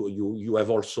 you have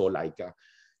also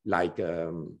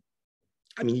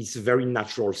it's a very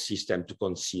natural system to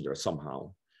consider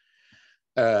somehow.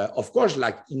 Of course,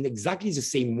 like in exactly the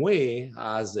same way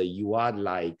as you had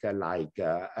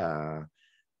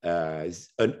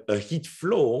a heat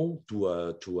flow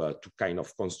to kind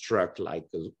of construct like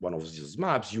one of these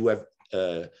maps, you have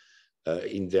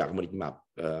in the harmonic map,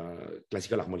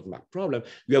 classical harmonic map problem,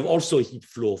 you have also a heat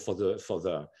flow for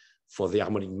the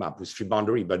harmonic map with free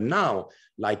boundary. But now,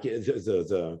 like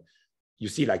you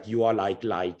see, like you are like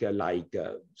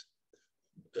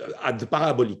at the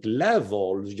parabolic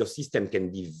level, your system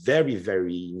can be very,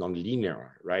 very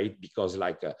nonlinear, right? Because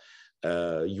like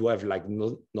you have like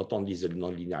not only the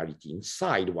nonlinearity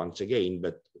inside once again,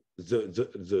 but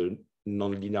the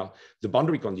nonlinear, the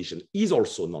boundary condition is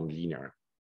also nonlinear.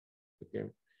 Okay.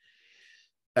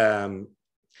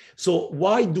 So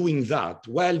why doing that?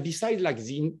 Well, besides like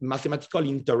the mathematical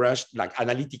interest, like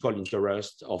analytical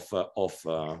interest of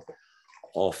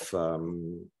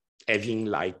having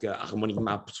like harmonic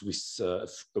maps with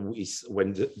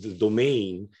when the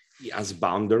domain has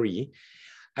boundary,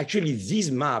 actually these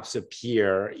maps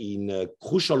appear in a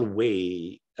crucial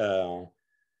way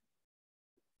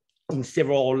in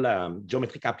several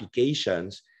geometric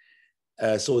applications.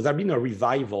 So there's been a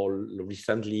revival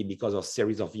recently because of a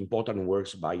series of important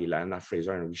works by Lana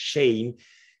Fraser and Shane,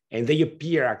 and they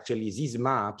appear actually, these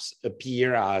maps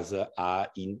appear as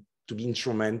to be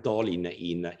instrumental in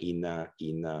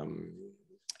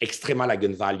extremal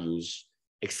eigenvalues,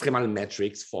 extremal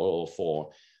metrics for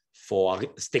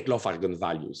Steklov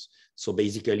eigenvalues. So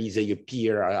basically, they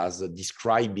appear as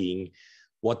describing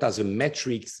what are the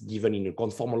metrics given in a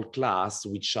conformal class,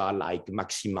 which are like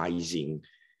maximizing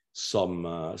some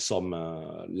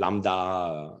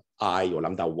lambda I or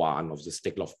lambda 1 of the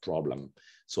Steklov problem.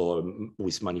 So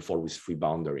with manifold with free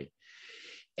boundary.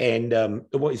 And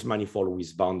what is manifold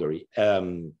with boundary?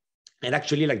 And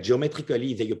actually, like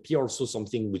geometrically, they appear also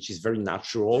something which is very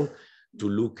natural to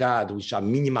look at, which are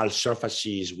minimal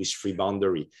surfaces with free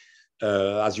boundary.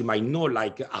 As you might know,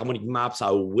 like harmonic maps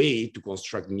are a way to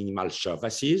construct minimal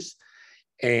surfaces,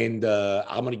 and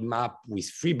harmonic map with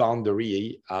free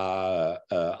boundary are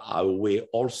a way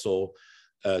also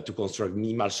to construct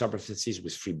minimal surfaces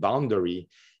with free boundary,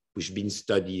 which has been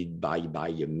studied by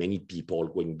many people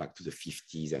going back to the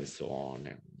 50s and so on.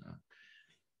 And,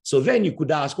 so then you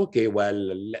could ask, okay,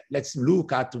 well, let's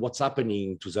look at what's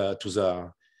happening to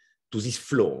this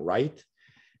flow, right?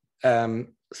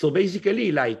 So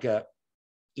basically, like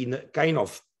in a kind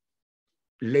of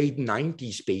late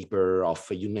 90s paper of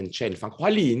Yunmen Chen, Fan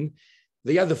Hualin,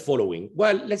 they are the following.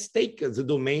 Well, let's take the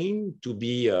domain to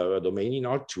be a domain in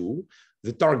R2,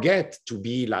 the target to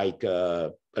be like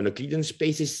an Euclidean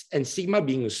space, and sigma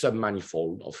being a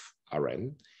submanifold of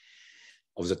Rn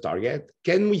of the target.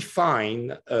 Can we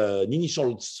find an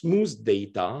initial smooth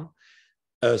data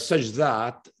such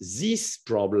that this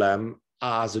problem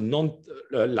has a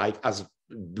as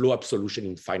blow-up solution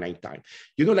in finite time?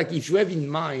 You know, like if you have in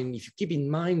mind, if you keep in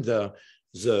mind the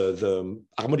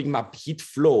harmonic map heat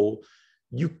flow,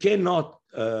 you cannot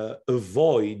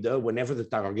avoid, whenever the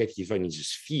target even is a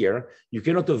sphere, you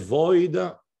cannot avoid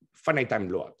finite time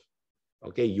blow-up.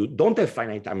 Okay, you don't have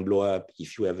finite time blow-up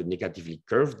if you have a negatively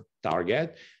curved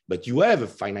target, but you have a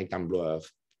finite time blow-up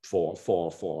for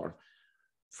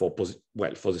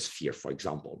the sphere, for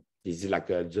example. This is like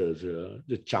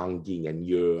the Chang-Ding and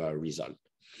Ye result.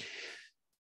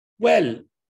 Well,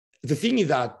 the thing is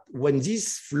that when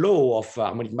this flow of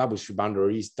harmonic map with free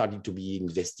boundary started to be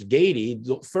investigated,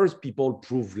 first people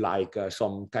proved like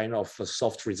some kind of a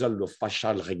soft result of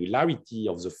partial regularity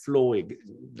of the flow,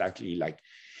 exactly like.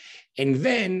 And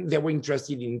then they were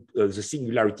interested in the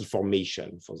singularity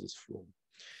formation for this flow.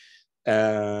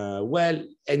 Well,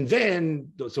 and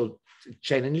then, so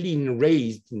Chen and Lin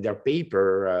raised in their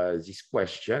paper this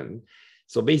question.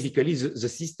 So basically, the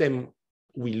system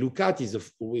we look at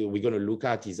is we're going to look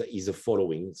at is the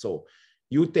following. So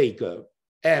you take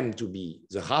M to be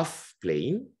the half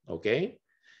plane, okay,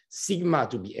 sigma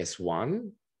to be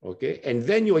S1, okay, and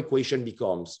then your equation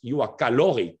becomes you are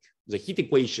caloric, the heat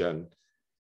equation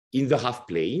in the half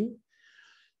plane.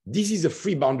 This is a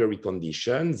free boundary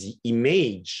condition, the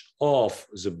image of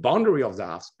the boundary of the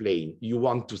half plane. You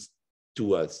want to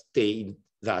stay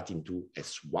that into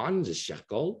S1, the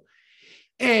circle,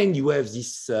 and you have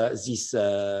this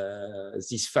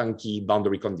funky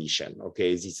boundary condition.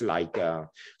 Okay, this like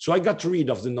so I got rid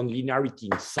of the nonlinearity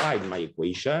inside my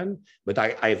equation, but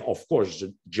I have of course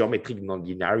the geometric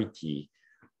nonlinearity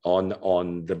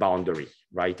on the boundary,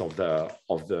 right, of the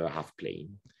half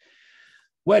plane.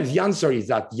 Well, the answer is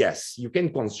that yes, you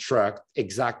can construct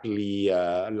exactly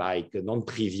like a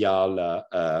non-trivial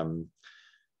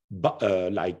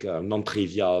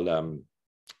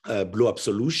blow-up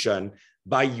solution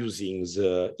by using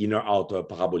the inner-outer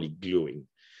parabolic gluing.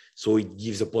 So it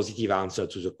gives a positive answer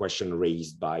to the question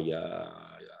raised by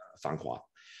Fan Hua.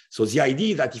 So the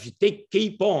idea that if you take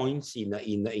k points in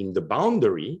the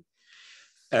boundary,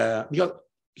 because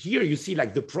here you see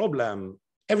like the problem,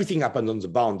 everything happens on the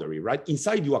boundary, right?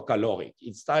 Inside you are caloric.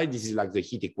 Inside this is like the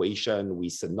heat equation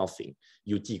with nothing,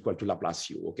 ut equal to Laplace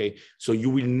u, okay? So you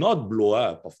will not blow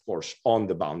up, of course, on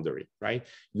the boundary, right?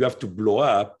 You have to blow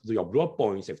up, your blow up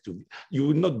points have to, you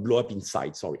will not blow up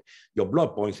inside, sorry. Your blow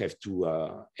up points have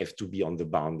to be on the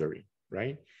boundary,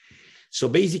 right? So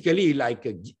basically, like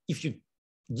if you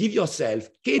give yourself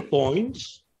k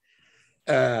points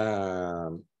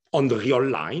on the real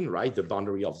line, right? The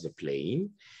boundary of the plane,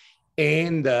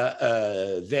 and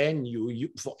then you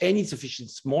for any sufficient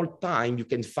small time, you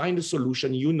can find a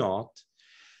solution U naught,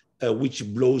 which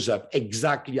blows up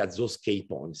exactly at those k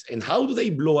points. And how do they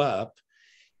blow up?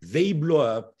 They blow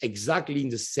up exactly in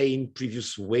the same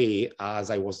previous way as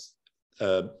I was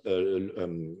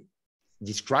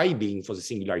describing for the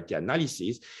singularity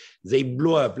analysis. They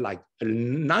blow up like a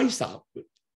nice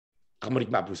harmonic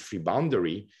map with free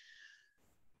boundary,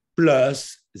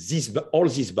 plus all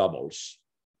these bubbles.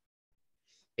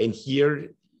 And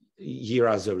here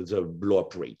are the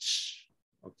blow-up rates,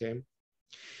 okay?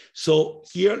 So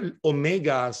here,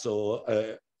 omega, so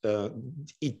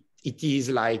it is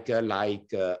like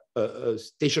a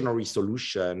stationary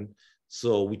solution,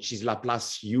 so which is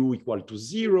Laplace u equal to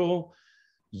 0,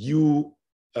 u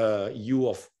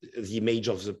of the image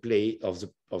of the plane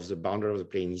of the boundary of the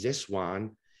plane is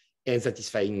S1, and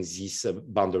satisfying this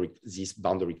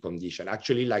boundary condition.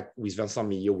 Actually, like with Vincent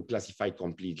Millot, we classified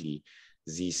completely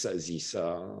the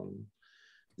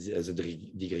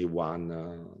degree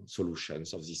 1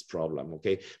 solutions of this problem.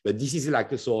 Okay, but this is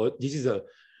like, so this is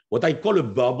what I call a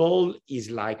bubble is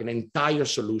like an entire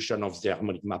solution of the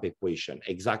harmonic map equation.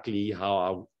 Exactly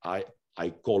how I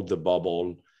call the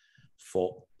bubble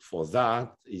for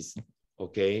that is,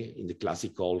 okay, in the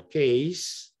classical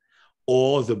case,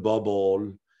 or the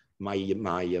bubble, my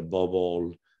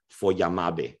bubble for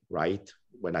Yamabe, right?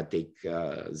 When I take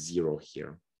 0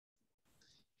 here.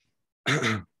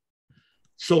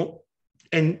 So,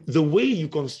 and the way you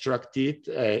construct it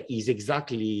is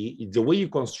exactly the way you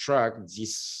construct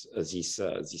this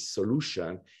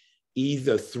solution is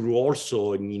through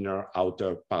also an inner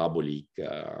outer parabolic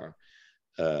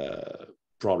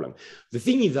problem. The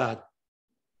thing is that,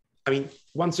 I mean,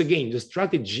 once again, the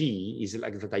strategy is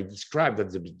like that I described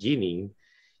at the beginning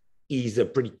is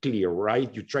pretty clear,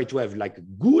 right? You try to have like a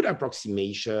good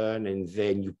approximation, and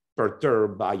then you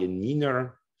perturb by an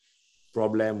inner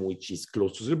problem which is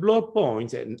close to the blow-up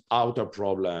point, and outer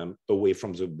problem away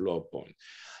from the blow-up point.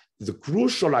 The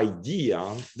crucial idea,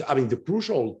 I mean, the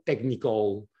crucial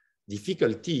technical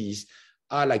difficulties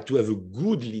are like to have a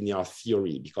good linear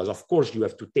theory, because of course you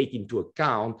have to take into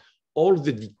account all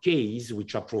the decays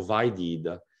which are provided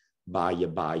by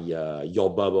your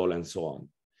bubble and so on.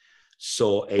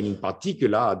 So, and in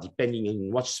particular, depending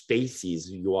on what spaces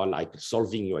you are like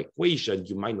solving your equation,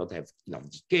 you might not have enough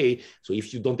decay. So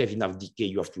if you don't have enough decay,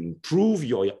 you have to improve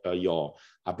your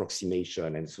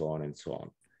approximation and so on and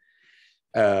so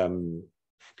on.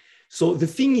 So the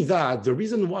thing is that the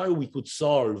reason why we could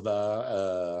solve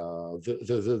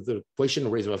the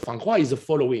question raised by Francois is the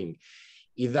following,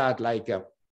 is that like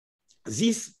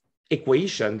this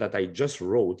equation that I just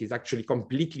wrote is actually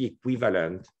completely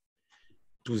equivalent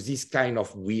to this kind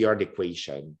of weird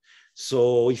equation.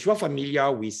 So if you are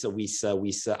familiar with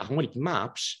harmonic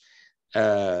maps,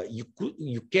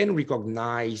 you can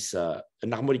recognize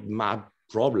an harmonic map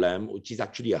problem, which is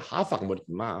actually a half harmonic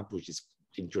map, which is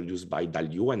introduced by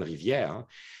Dalio and Rivière.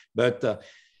 But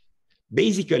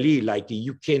basically, like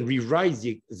you can rewrite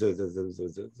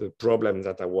the problem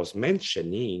that I was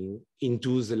mentioning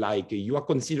into the, like, you are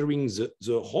considering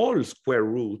the whole square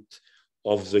root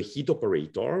of the heat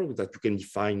operator that you can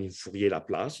define in Fourier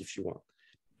Laplace if you want,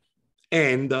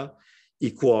 and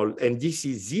equal. And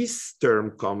this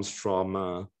term comes from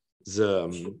the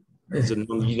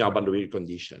nonlinear boundary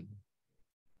condition.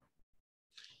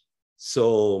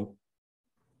 So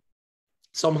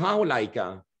somehow, like,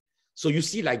 so you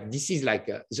see, like, this is like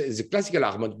the classical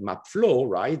harmonic map flow,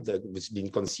 right? That was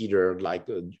been considered like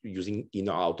using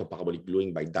inner outer parabolic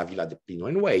gluing by Davila, De Plino,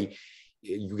 and Way.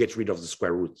 You get rid of the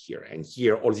square root here, and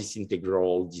here all this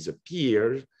integral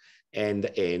disappears, and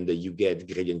you get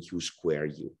gradient u square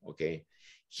u. Okay,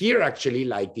 here actually,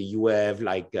 like, you have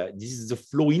like this is the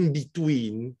flow in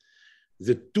between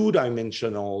the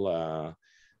two-dimensional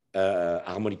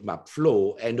harmonic map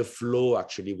flow and the flow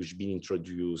actually which has been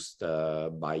introduced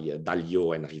by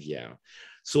Dalio and Rivière.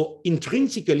 So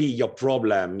intrinsically, your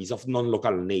problem is of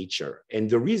non-local nature. And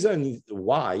the reason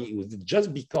why is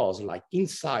just because, like,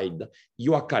 inside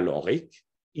you are caloric,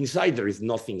 inside there is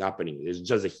nothing happening. There's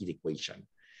just a heat equation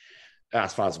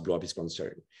as far as blow-up is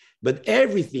concerned. But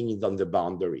everything is on the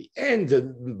boundary, and the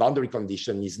boundary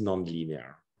condition is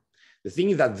non-linear. The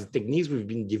thing is that the techniques we've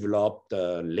been developed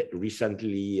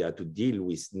recently to deal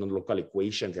with non-local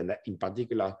equations, and in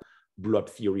particular blow-up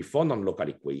theory for non-local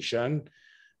equation,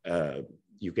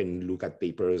 you can look at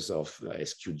papers of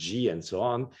SQG and so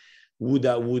on, would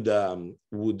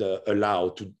allow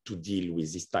to deal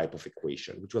with this type of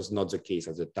equation, which was not the case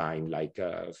at the time, like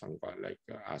Francois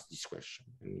asked this question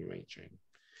and you may change.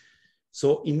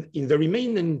 So in the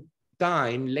remaining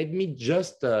time, let me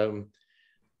just tell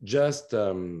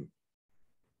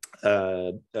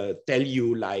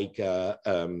you, like,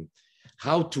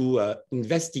 how to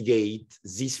investigate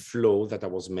this flow that I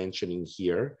was mentioning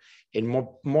here, and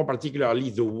more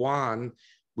particularly the one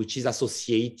which is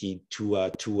associated to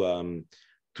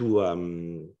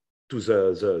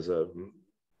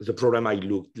the problem I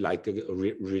looked like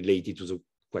related to the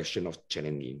question of Chen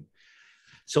and Lin.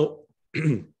 So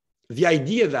the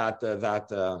idea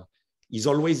that is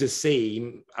always the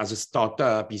same as a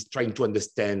startup is trying to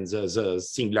understand the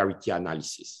singularity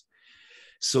analysis.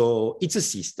 So it's a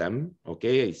system,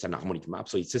 okay? It's an harmonic map,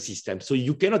 so it's a system. So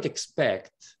you cannot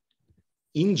expect,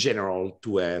 in general,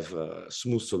 to have a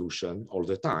smooth solution all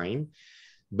the time,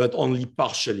 but only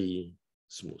partially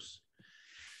smooth.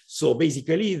 So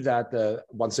basically that,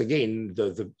 once again,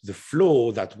 the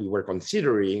flow that we were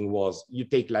considering was you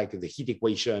take like the heat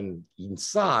equation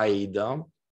inside,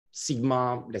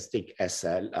 sigma, let's take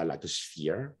SL, like a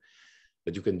sphere,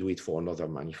 but you can do it for another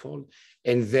manifold.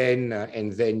 And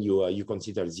then you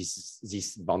consider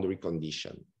this boundary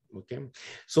condition, okay?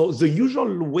 So the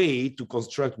usual way to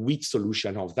construct weak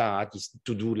solution of that is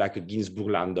to do like a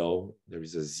Ginzburg-Landau, there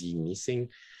is a Z missing,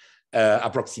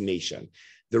 approximation.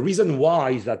 The reason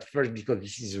why is that first, because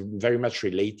this is very much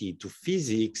related to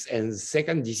physics, and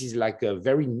second, this is like a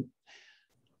very,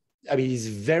 I mean, it's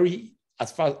very,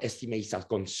 as far as estimates are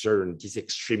concerned, it's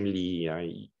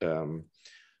extremely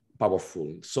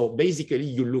powerful. So basically,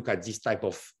 you look at this type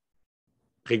of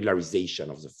regularization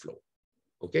of the flow,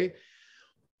 okay?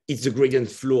 It's the gradient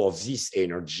flow of this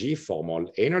energy,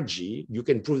 formal energy. You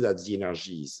can prove that the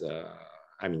energy is,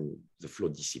 I mean, the flow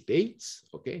dissipates,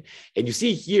 okay? And you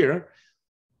see here,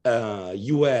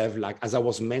 you have, like, as I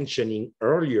was mentioning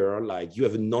earlier, like you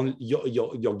have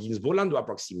your Ginzburg-Landau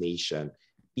approximation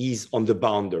is on the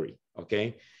boundary,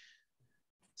 okay?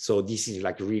 So this is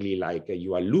like really like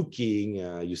you are looking,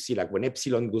 you see like when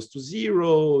epsilon goes to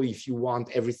 0, if you want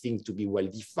everything to be well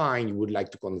defined, you would like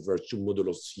to converge to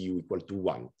modulus u equal to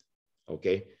 1,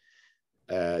 okay?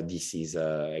 This is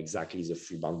exactly the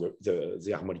free boundary,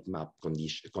 the harmonic map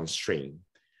constraint.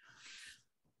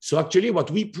 So actually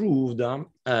what we proved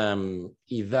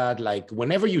is that like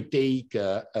whenever you take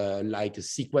like a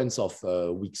sequence of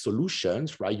weak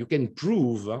solutions, right, you can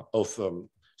prove of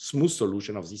smooth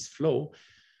solution of this flow.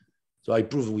 So I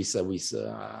proved with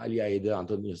Ali Haider,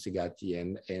 Antonio Segatti,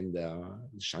 and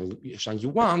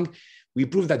Shangyu Wang, we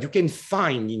proved that you can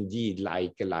find indeed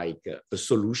like a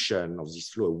solution of this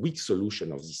flow, a weak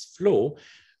solution of this flow,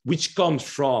 which comes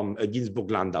from a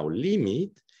Ginzburg-Landau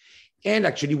limit, and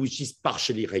actually which is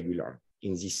partially regular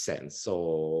in this sense.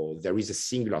 So there is a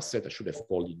singular set, I should have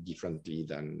called it differently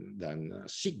than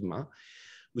sigma,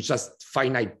 which has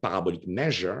finite parabolic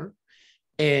measure,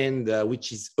 and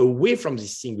which is away from the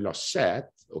singular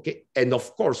set, okay? And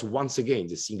of course, once again,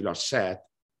 the singular set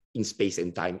in space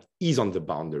and time is on the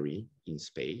boundary in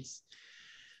space.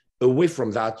 Away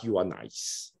from that, you are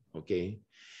nice, okay?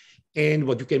 And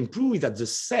what you can prove is that the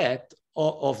set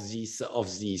the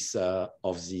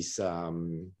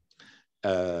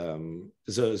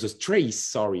trace,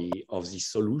 sorry, of this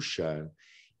solution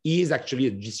is actually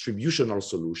a distributional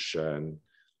solution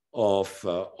of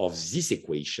this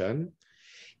equation.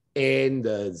 And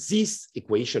this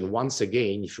equation, once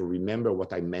again, if you remember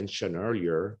what I mentioned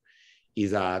earlier,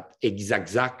 is that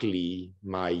exactly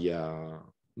the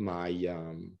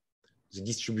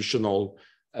distributional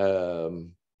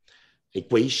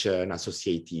equation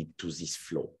associated to this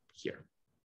flow here.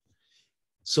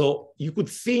 So you could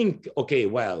think, okay,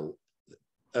 well,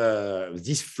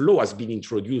 this flow has been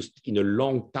introduced in a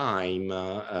long time,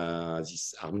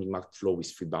 this harmonic map flow with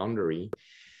free boundary,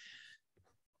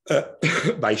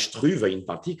 by Struve in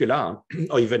particular,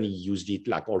 or even he used it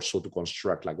like also to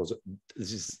construct like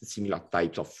this similar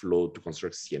types of flow to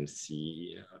construct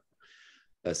CMC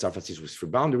surfaces with free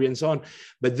boundary and so on.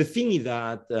 But the thing is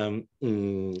that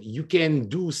you can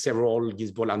do several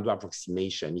Ginzburg-Landau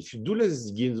approximation. If you do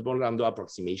this Ginzburg-Landau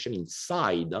approximation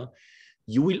inside,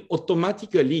 you will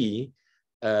automatically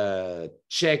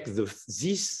check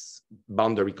this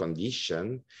boundary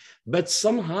condition. But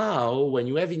somehow, when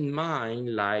you have in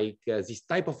mind like this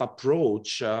type of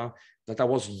approach that I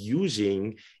was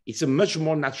using, it's a much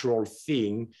more natural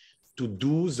thing to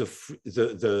do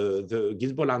the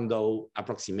Ginzburg-Landau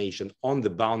approximation on the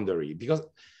boundary, because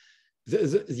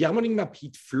the harmonic map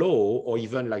heat flow, or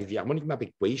even like the harmonic map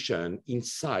equation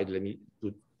inside,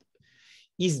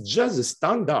 is just a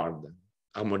standard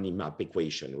harmonic map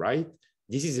equation, right?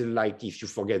 This is like, if you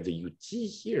forget the UT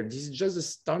here, this is just a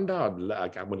standard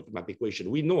like harmonic map equation.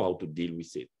 We know how to deal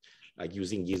with it, like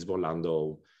using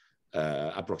Ginzburg-Landau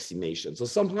approximation. So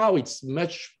somehow it's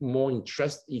much more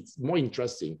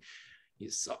interesting,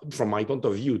 from my point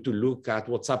of view, to look at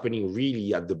what's happening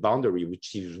really at the boundary,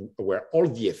 which is where all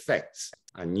the effects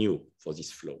are new for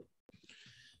this flow.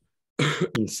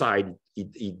 Inside,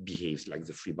 it behaves like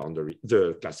the free boundary,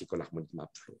 the classical harmonic map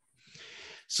flow.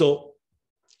 So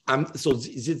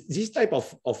this type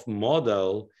of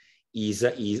model is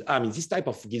I mean, this type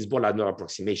of Ginzburg-Landau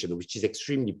approximation, which is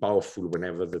extremely powerful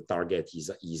whenever the target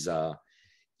is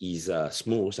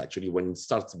smooth. Actually, when it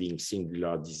starts being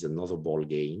singular, this is another ball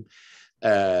game.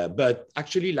 But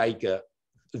actually, like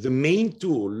the main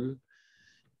tool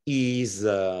is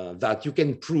that you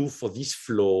can prove for this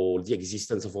flow the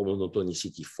existence of a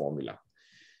monotonicity formula.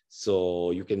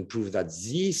 So you can prove that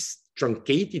this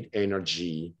truncated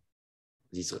energy,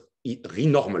 this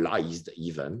renormalized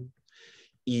even,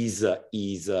 is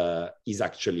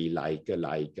actually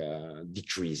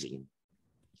decreasing.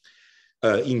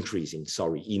 Increasing,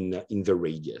 sorry, in the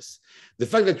radius. The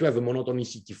fact that you have a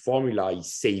monotonicity formula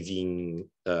is saving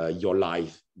your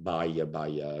life by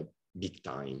big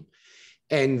time.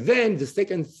 And then the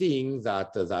second thing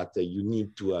that you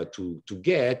need to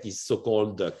get is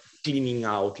so-called cleaning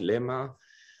out lemma,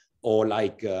 or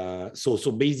like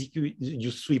so basically you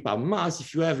sweep out mass.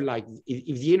 If you have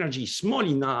if the energy is small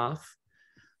enough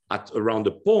at around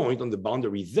the point on the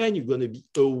boundary, then you're going to be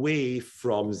away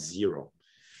from zero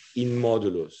in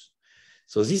modulus.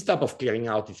 So this type of clearing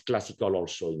out is classical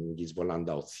also in this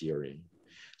Landau theory.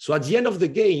 So at the end of the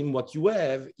game, what you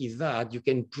have is that you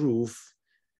can prove,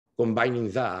 combining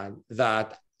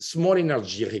that small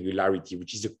energy regularity,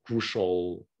 which is a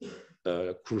crucial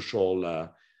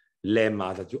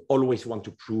lemma that you always want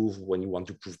to prove when you want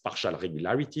to prove partial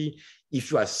regularity.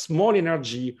 If you have small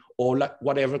energy or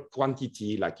whatever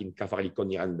quantity, like in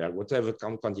Cavaricco-Nirenberg, whatever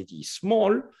quantity is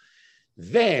small,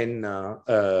 then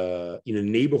in a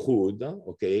neighborhood,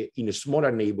 okay, in a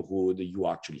smaller neighborhood, you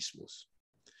are actually smooth.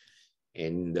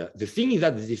 And the thing is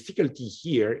that the difficulty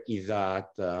here is that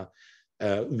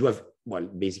you have, well,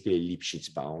 basically Lipschitz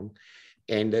bound.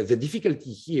 And the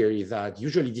difficulty here is that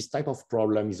usually this type of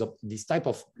problem is this type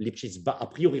of Lipschitz, a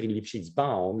priori Lipschitz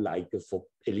bound, like for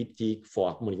elliptic,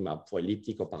 for harmonic map, for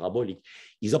elliptic or parabolic,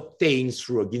 is obtained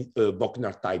through a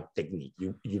Bochner type technique.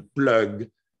 You plug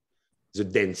the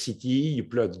density, you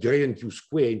plug gradient Q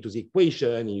squared into the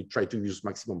equation, and you try to use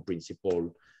maximum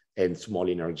principle and small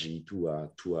energy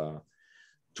to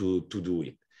do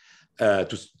it,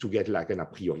 to get like an a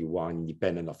priori one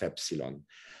independent of epsilon.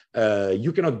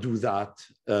 You cannot do that.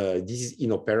 This is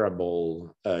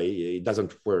inoperable. It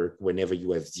doesn't work whenever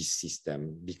you have this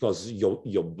system because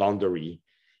your boundary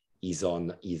is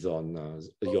on your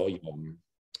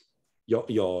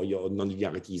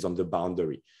nonlinearity is on the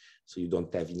boundary. So you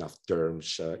don't have enough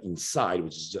terms inside,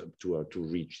 which is to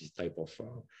reach this type of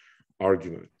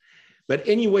argument. But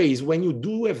anyways, when you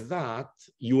do have that,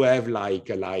 you have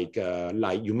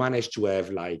you manage to have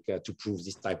to prove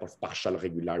this type of partial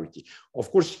regularity.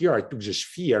 Of course, here I took the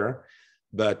sphere,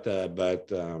 but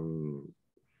it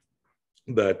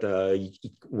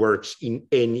works in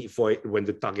any when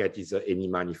the target is any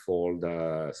manifold,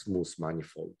 smooth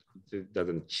manifold. It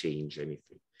doesn't change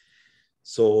anything.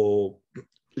 So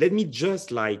let me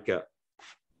just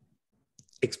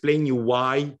explain you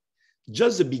why.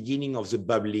 Just the beginning of the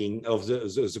bubbling of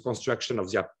the construction of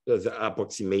the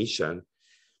approximation.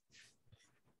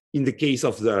 In the case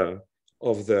of the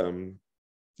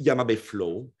Yamabe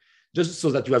flow, just so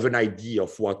that you have an idea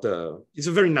of what it's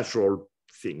a very natural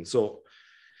thing. So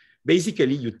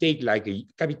basically, you take like a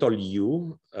capital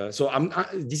U.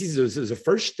 This is the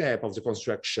first step of the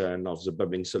construction of the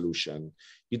bubbling solution.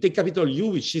 You take capital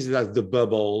U, which is like the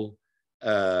bubble.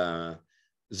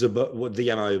 The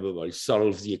Yamabe bubble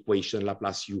solves the equation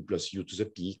Laplace U plus U to the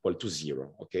p equal to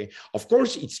 0, okay? Of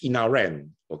course, it's in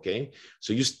Rn, okay?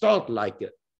 So you start like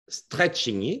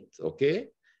stretching it, okay?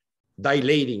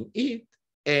 Dilating it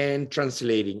and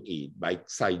translating it by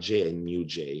psi j and mu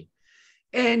j.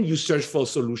 And you search for a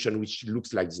solution which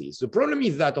looks like this. The problem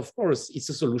is that, of course, it's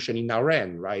a solution in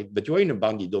Rn, right? But you're in a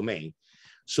bounded domain.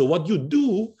 So what you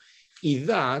do is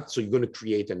that, so you're going to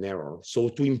create an error. So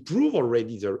to improve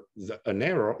already an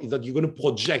error is that you're going to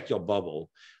project your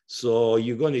bubble. So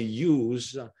you're going to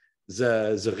use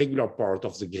the regular part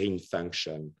of the Green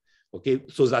function, okay,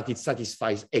 so that it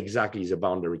satisfies exactly the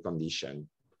boundary condition.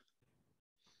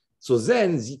 So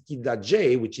then zeta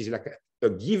j, which is like a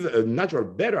natural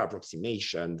better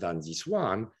approximation than this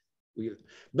one,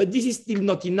 but this is still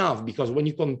not enough because when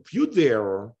you compute the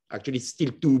error, actually it's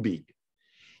still too big.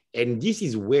 And this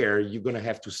is where you're going to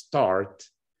have to start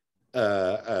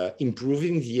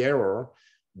improving the error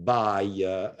by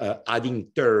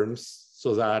adding terms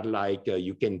so that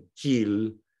you can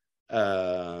kill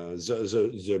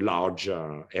the large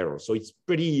error. So it's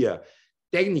pretty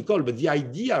technical, but the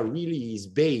idea really is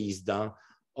based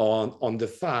on the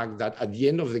fact that at the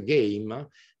end of the game,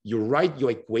 you write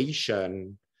your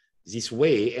equation this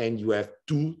way, and you have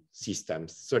two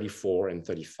systems, 34 and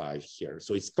 35 here.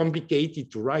 So it's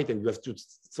complicated to write, and you have to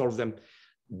solve them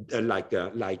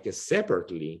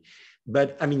separately.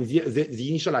 But I mean, the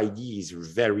initial idea is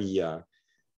very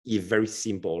is very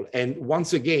simple. And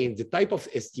once again, the type of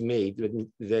estimate,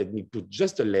 let me put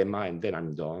just a lemma and then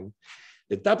I'm done.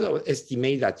 The type of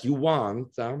estimate that you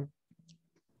want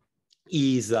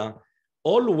is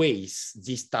always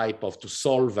this type of, to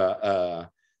solve the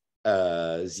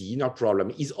inner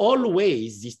problem, is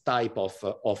always this type of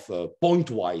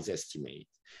pointwise estimate.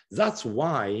 That's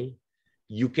why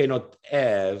you cannot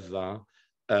have,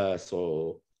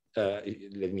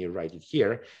 let me write it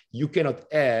here. You cannot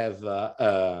have,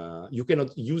 you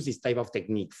cannot use this type of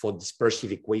technique for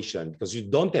dispersive equation because you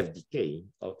don't have decay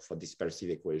for dispersive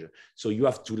equation. So you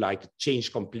have to like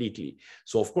change completely.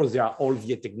 So of course there are all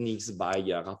the techniques by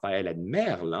Raphael and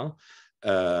Merle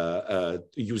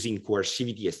using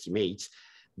coercivity estimates,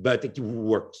 but it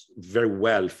works very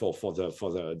well for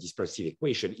the dispersive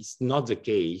equation. It's not the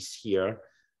case here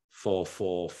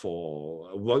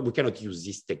well, we cannot use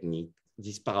this technique,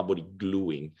 this parabolic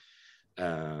gluing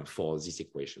for this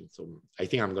equation. So I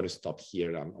think I'm going to stop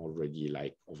here. I'm already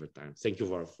like over time. Thank you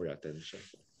for your attention.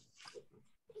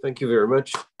 Thank you very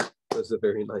much. It was a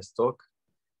very nice talk.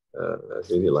 I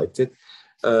really liked it.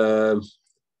 Are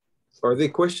there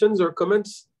questions or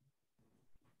comments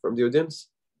from the audience?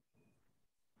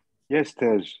 Yes,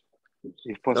 Tej,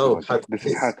 if possible. Oh, this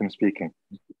is Hatem speaking.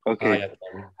 Okay.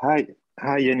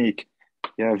 Hi, Yannick.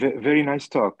 Yeah, very nice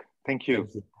talk. Thank you.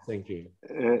 Thank you.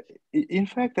 In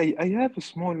fact, I have a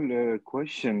small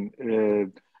question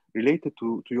related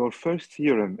to your first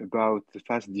theorem about the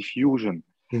fast diffusion.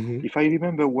 Mm-hmm. If I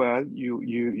remember well,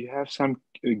 you have some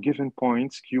given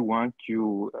points, Q1,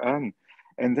 Qn,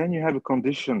 and then you have a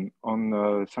condition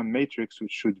on some matrix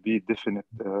which should be definite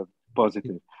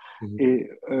positive.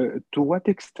 Mm-hmm. To what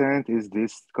extent is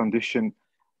this condition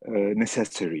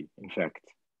necessary, in fact?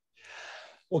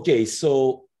 Okay,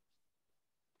 so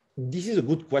this is a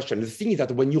good question. The thing is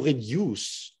that when you have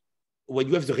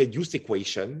the reduced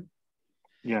equation,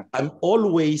 yeah, I'm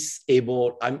always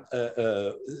able,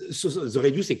 so the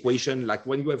reduced equation, like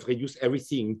when you have reduced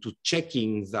everything to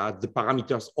checking that the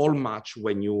parameters all match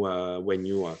when you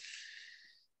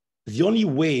the only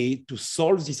way to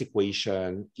solve this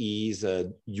equation is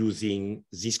using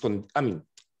this,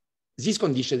 this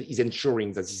condition is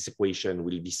ensuring that this equation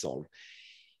will be solved.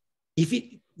 If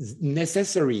it's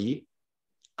necessary,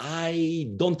 I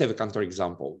don't have a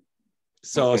counterexample.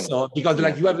 So, okay. so because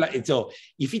like you have like, so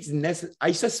if it's necessary,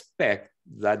 I suspect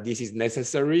that this is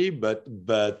necessary, but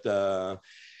I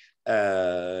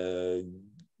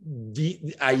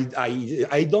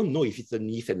don't know if it's an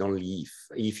if and only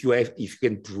if you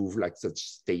can prove like such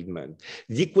statement.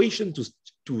 The equation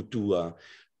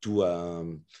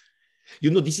you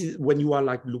know, this is when you are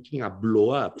like looking at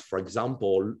blow up, for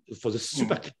example, for the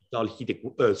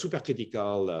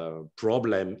supercritical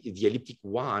problem, the elliptic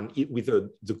one with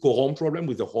the Coron problem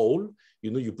with a hole.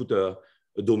 You know, you put a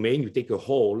domain, you take a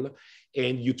hole,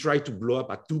 and you try to blow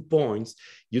up at 2 points.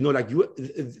 You know, like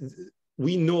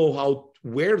we know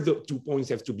where the 2 points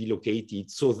have to be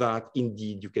located so that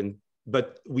indeed you can.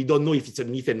 But we don't know if it's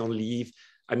an if and only if.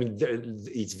 I mean,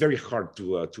 it's very hard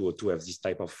to have this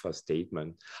type of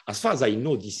statement. As far as I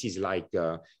know, this is like,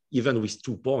 even with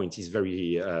 2 points, it's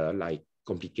very like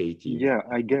complicated. Yeah,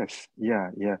 I guess.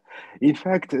 Yeah. In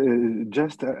fact,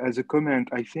 just as a comment,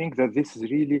 I think that this is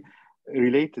really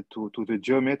related to the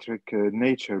geometric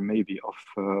nature, maybe, of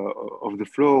the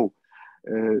flow.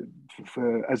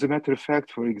 As a matter of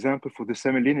fact, for example, for the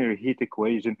semilinear heat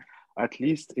equation, at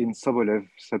least in Sobolev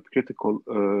subcritical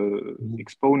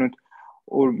exponent,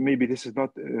 or maybe this is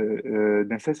not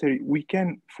necessary, we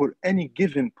can, for any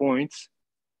given points,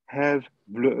 have a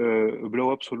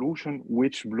blow-up solution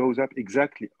which blows up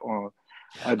exactly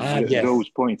at those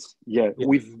points. Yeah,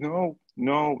 with no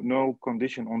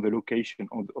condition on the location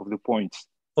of the points.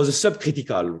 Or the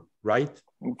subcritical, right?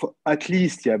 At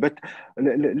least, yeah. But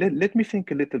let me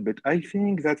think a little bit. I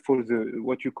think that for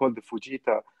what you call the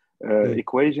Fujita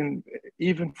equation,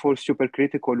 even for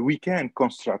supercritical, we can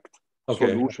construct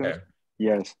solutions. Okay.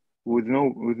 Yes, with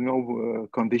no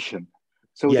condition.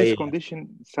 So this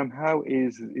condition somehow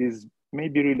is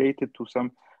maybe related to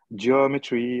some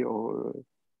geometry, or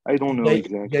I don't know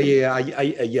exactly. I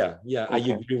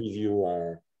agree with you.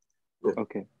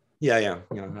 Okay. Yeah,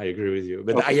 I agree with you.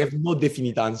 But I have no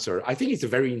definite answer. I think it's a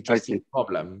very interesting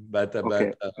problem. But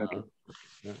okay.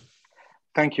 Yeah.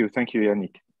 Thank you,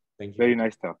 Yannick. Thank you. Very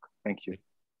nice talk. Thank you.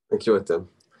 Thank you, Atem.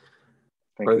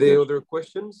 Are there other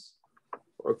questions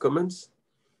or comments?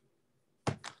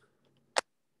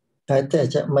 May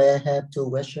I have 2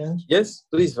 questions? Yes,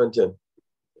 please, Vantian.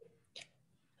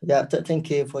 Yeah, thank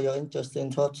you for your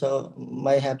interesting talk. So,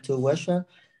 may I have 2 questions?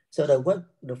 So,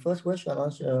 the first question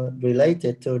also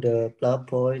related to the plot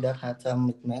point that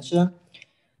Hatem mentioned.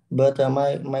 But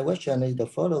my question is the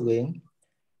following.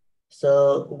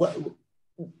 So what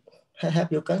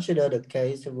have you considered a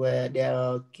case where there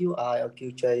are QI or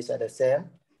Q trace at the same?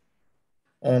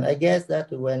 And I guess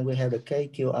that when we have the K,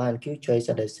 QI, and Q trace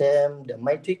at the same, the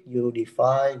matrix you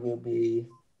define will be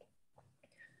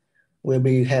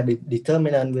have the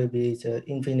determinant will be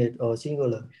infinite or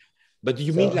singular. But do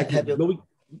you So mean like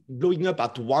blowing up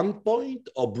at one point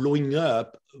or blowing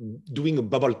up doing a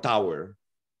bubble tower?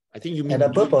 I think you mean at a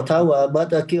bubble tower,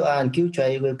 but the QI and Q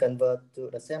trace will convert to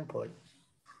the same point.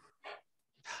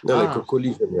 No, like a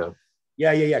collision,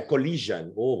 yeah. Yeah,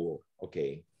 collision. Oh,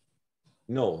 okay.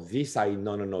 No, this I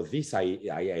this I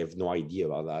have no idea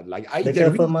about that. Like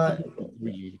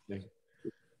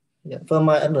from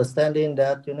my understanding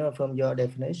that, you know, from your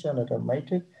definition of the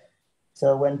matrix,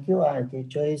 so when QI and Q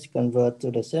trace convert to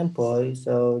the same point,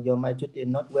 so your matrix is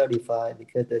not well defined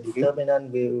because the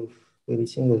determinant will be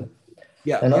singular.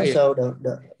 Yeah. And also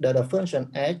the function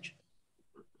h,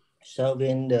 so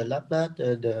in the Laplace,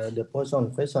 the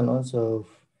Poisson function also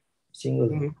singular.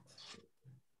 Mm-hmm.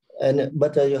 And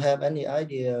but you have any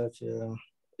idea?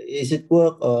 Is it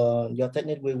work or your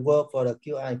technique will work for the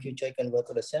QI and Q trace convert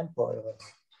to the same point?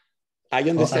 I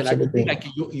understand. I think like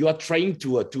you are trying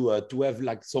to have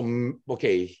like some,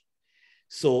 okay.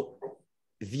 So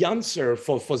the answer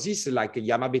for this like a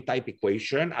Yamabe type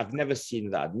equation, I've never seen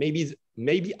that. Maybe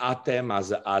Atem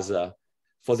as a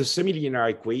for the semilinear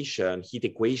equation, heat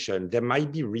equation, there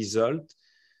might be result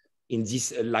in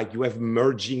this like you have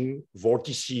merging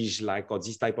vortices like or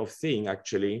this type of thing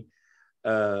actually,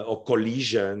 or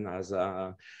collision as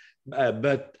a.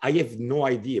 But I have no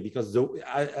idea because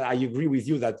I agree with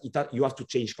you that you have to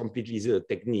change completely the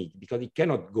technique because it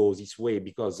cannot go this way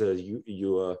because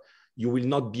you will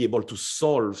not be able to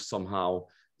solve somehow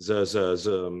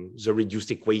the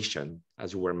reduced equation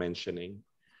as you were mentioning.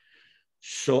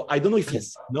 So I don't know if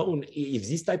it's known if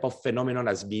this type of phenomenon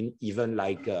has been even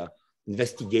like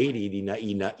investigated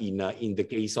in the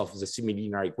case of the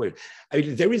semilinear equation. I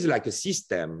mean, there is like a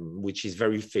system which is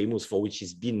very famous for which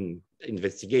has been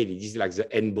investigated. This is like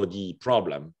the n-body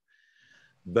problem,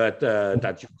 but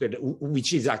that you could,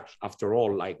 which is after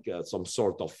all like some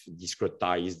sort of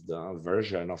discretized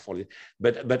version of all it.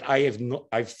 But I have no,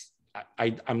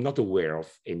 I'm not aware of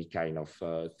any kind of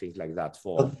things like that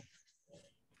for.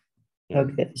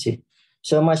 Okay, see.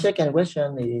 So my second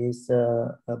question is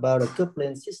about a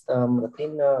coupling system, the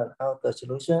inner and outer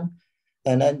solution,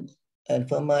 and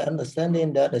from my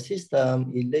understanding that the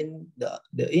system is linked,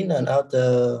 the inner and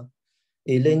outer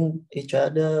is linked each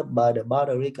other by the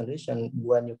boundary condition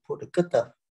when you put the cutoff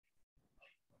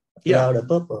around the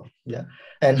bubble. Yeah,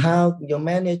 and how you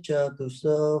manage to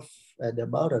solve at the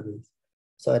boundary.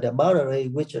 So at the boundary,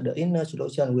 which the inner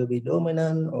solution will be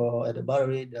dominant, or at the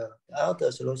boundary, the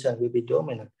outer solution will be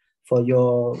dominant for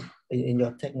in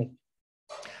your technique.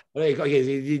 Okay,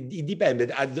 it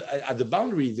depends. At the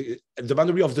boundary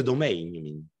of the domain, you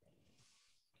mean?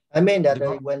 I mean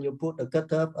that when you put the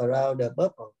cutoff around the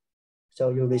bubble, so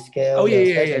you rescale. Oh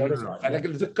yeah. No.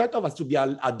 Like the cutoff has to be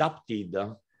adapted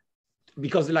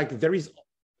because like there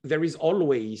is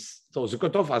always, so the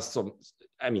cutoff has some.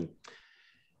 I mean,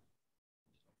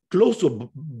 close to a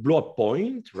blow-up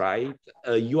point, right?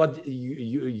 You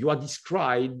are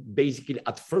described basically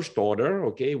at first order,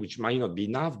 okay, which might not be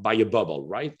enough, by a bubble,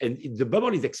 right? And the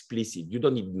bubble is explicit. You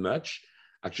don't need much,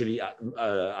 actually,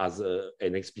 as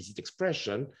an explicit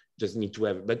expression. Just need to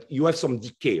have, but you have some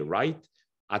decay, right?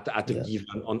 At a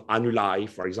given on annuli,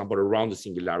 for example, around the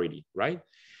singularity, right?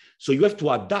 So you have to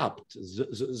adapt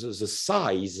the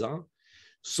size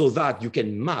so that you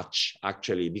can match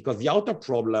actually, because the outer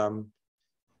problem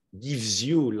gives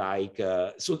you like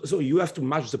so you have to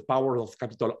match the power of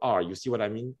capital R. You see what I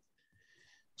mean?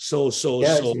 So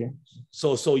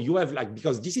you have like,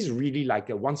 because this is really like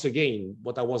once again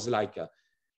what I was like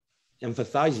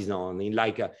emphasizing on in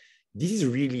like this is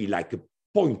really like a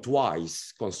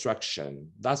pointwise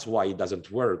construction. That's why it doesn't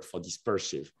work for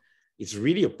dispersive. It's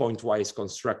really a pointwise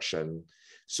construction.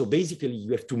 So basically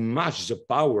you have to match the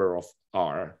power of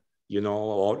R, you know,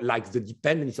 or like the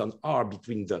dependence on R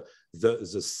between the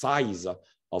size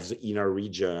of the inner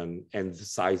region and the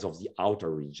size of the outer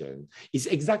region. It's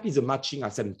exactly the matching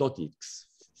asymptotics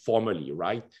formally,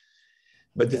 right?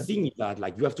 But the thing is that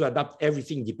like you have to adapt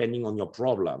everything depending on your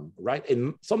problem, right?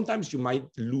 And sometimes you might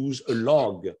lose a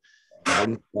log, for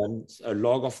instance, a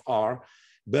log of R,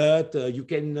 but you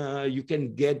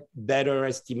can get better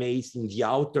estimates in the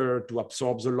outer to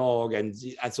absorb the log, and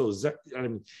so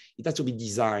it has to be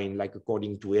designed like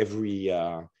according to every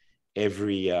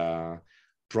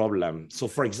problem. So,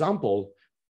 for example,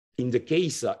 in the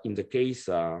case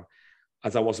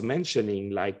as I was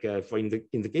mentioning, like in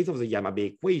the case of the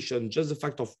Yamabe equation, just the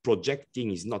fact of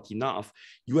projecting is not enough.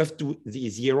 You have to,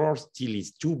 the error still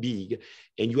is too big,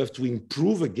 and you have to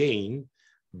improve again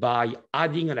by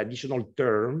adding an additional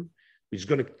term, which is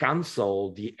going to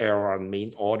cancel the error on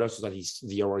main order so that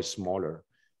the error is smaller,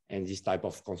 and this type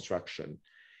of construction.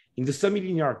 In the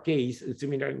semilinear case, the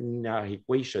semilinear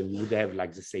equation, you would have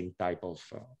like the same type of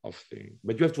thing,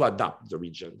 but you have to adapt the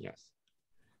region, yes.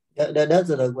 That's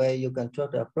the way you can try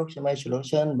to approximate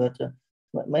solution, but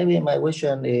maybe my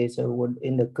question is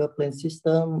in the coupling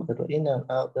system, the inner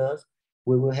and outers,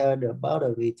 we will have the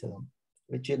boundary term,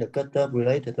 which is the cutoff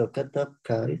related to cutoff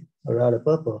case around the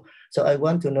purple. So I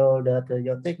want to know that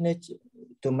your technique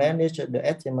to manage the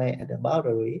estimate at the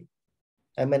boundary,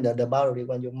 I mean the boundary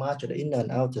when you match the inner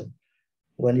and outer,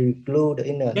 when you glue the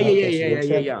inner and outer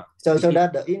solution. Yeah. So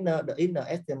that the inner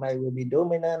estimate will be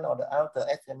dominant or the outer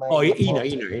estimate. Oh,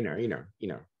 inner.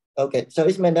 Okay, so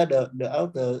it means that the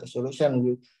outer solution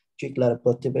will treat like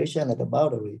perturbation at the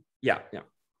boundary. Yeah.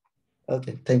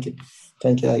 Okay, thank you.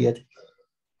 Thank you, I get it.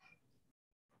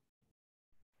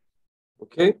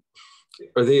 Okay,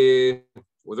 are there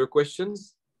other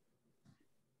questions?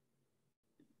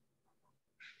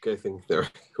 Okay, I think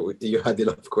you had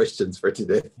enough questions for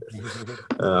today.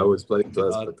 I was planning to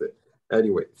ask, but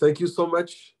anyway, thank you so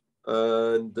much,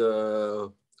 and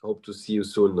hope to see you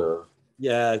soon.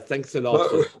 Yeah, thanks a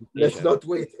lot. Let's not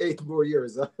wait 8 more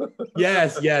years.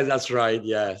 Yes, that's right.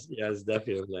 Yes,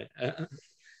 definitely.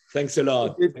 Thanks a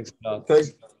lot. Thanks a lot.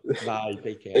 Thanks. Bye.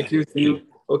 Take care. Thank you. See you.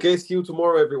 Okay, see you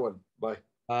tomorrow, everyone. Bye.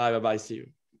 Bye. See you.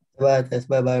 Bye.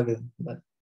 Bye. Bye. Bye.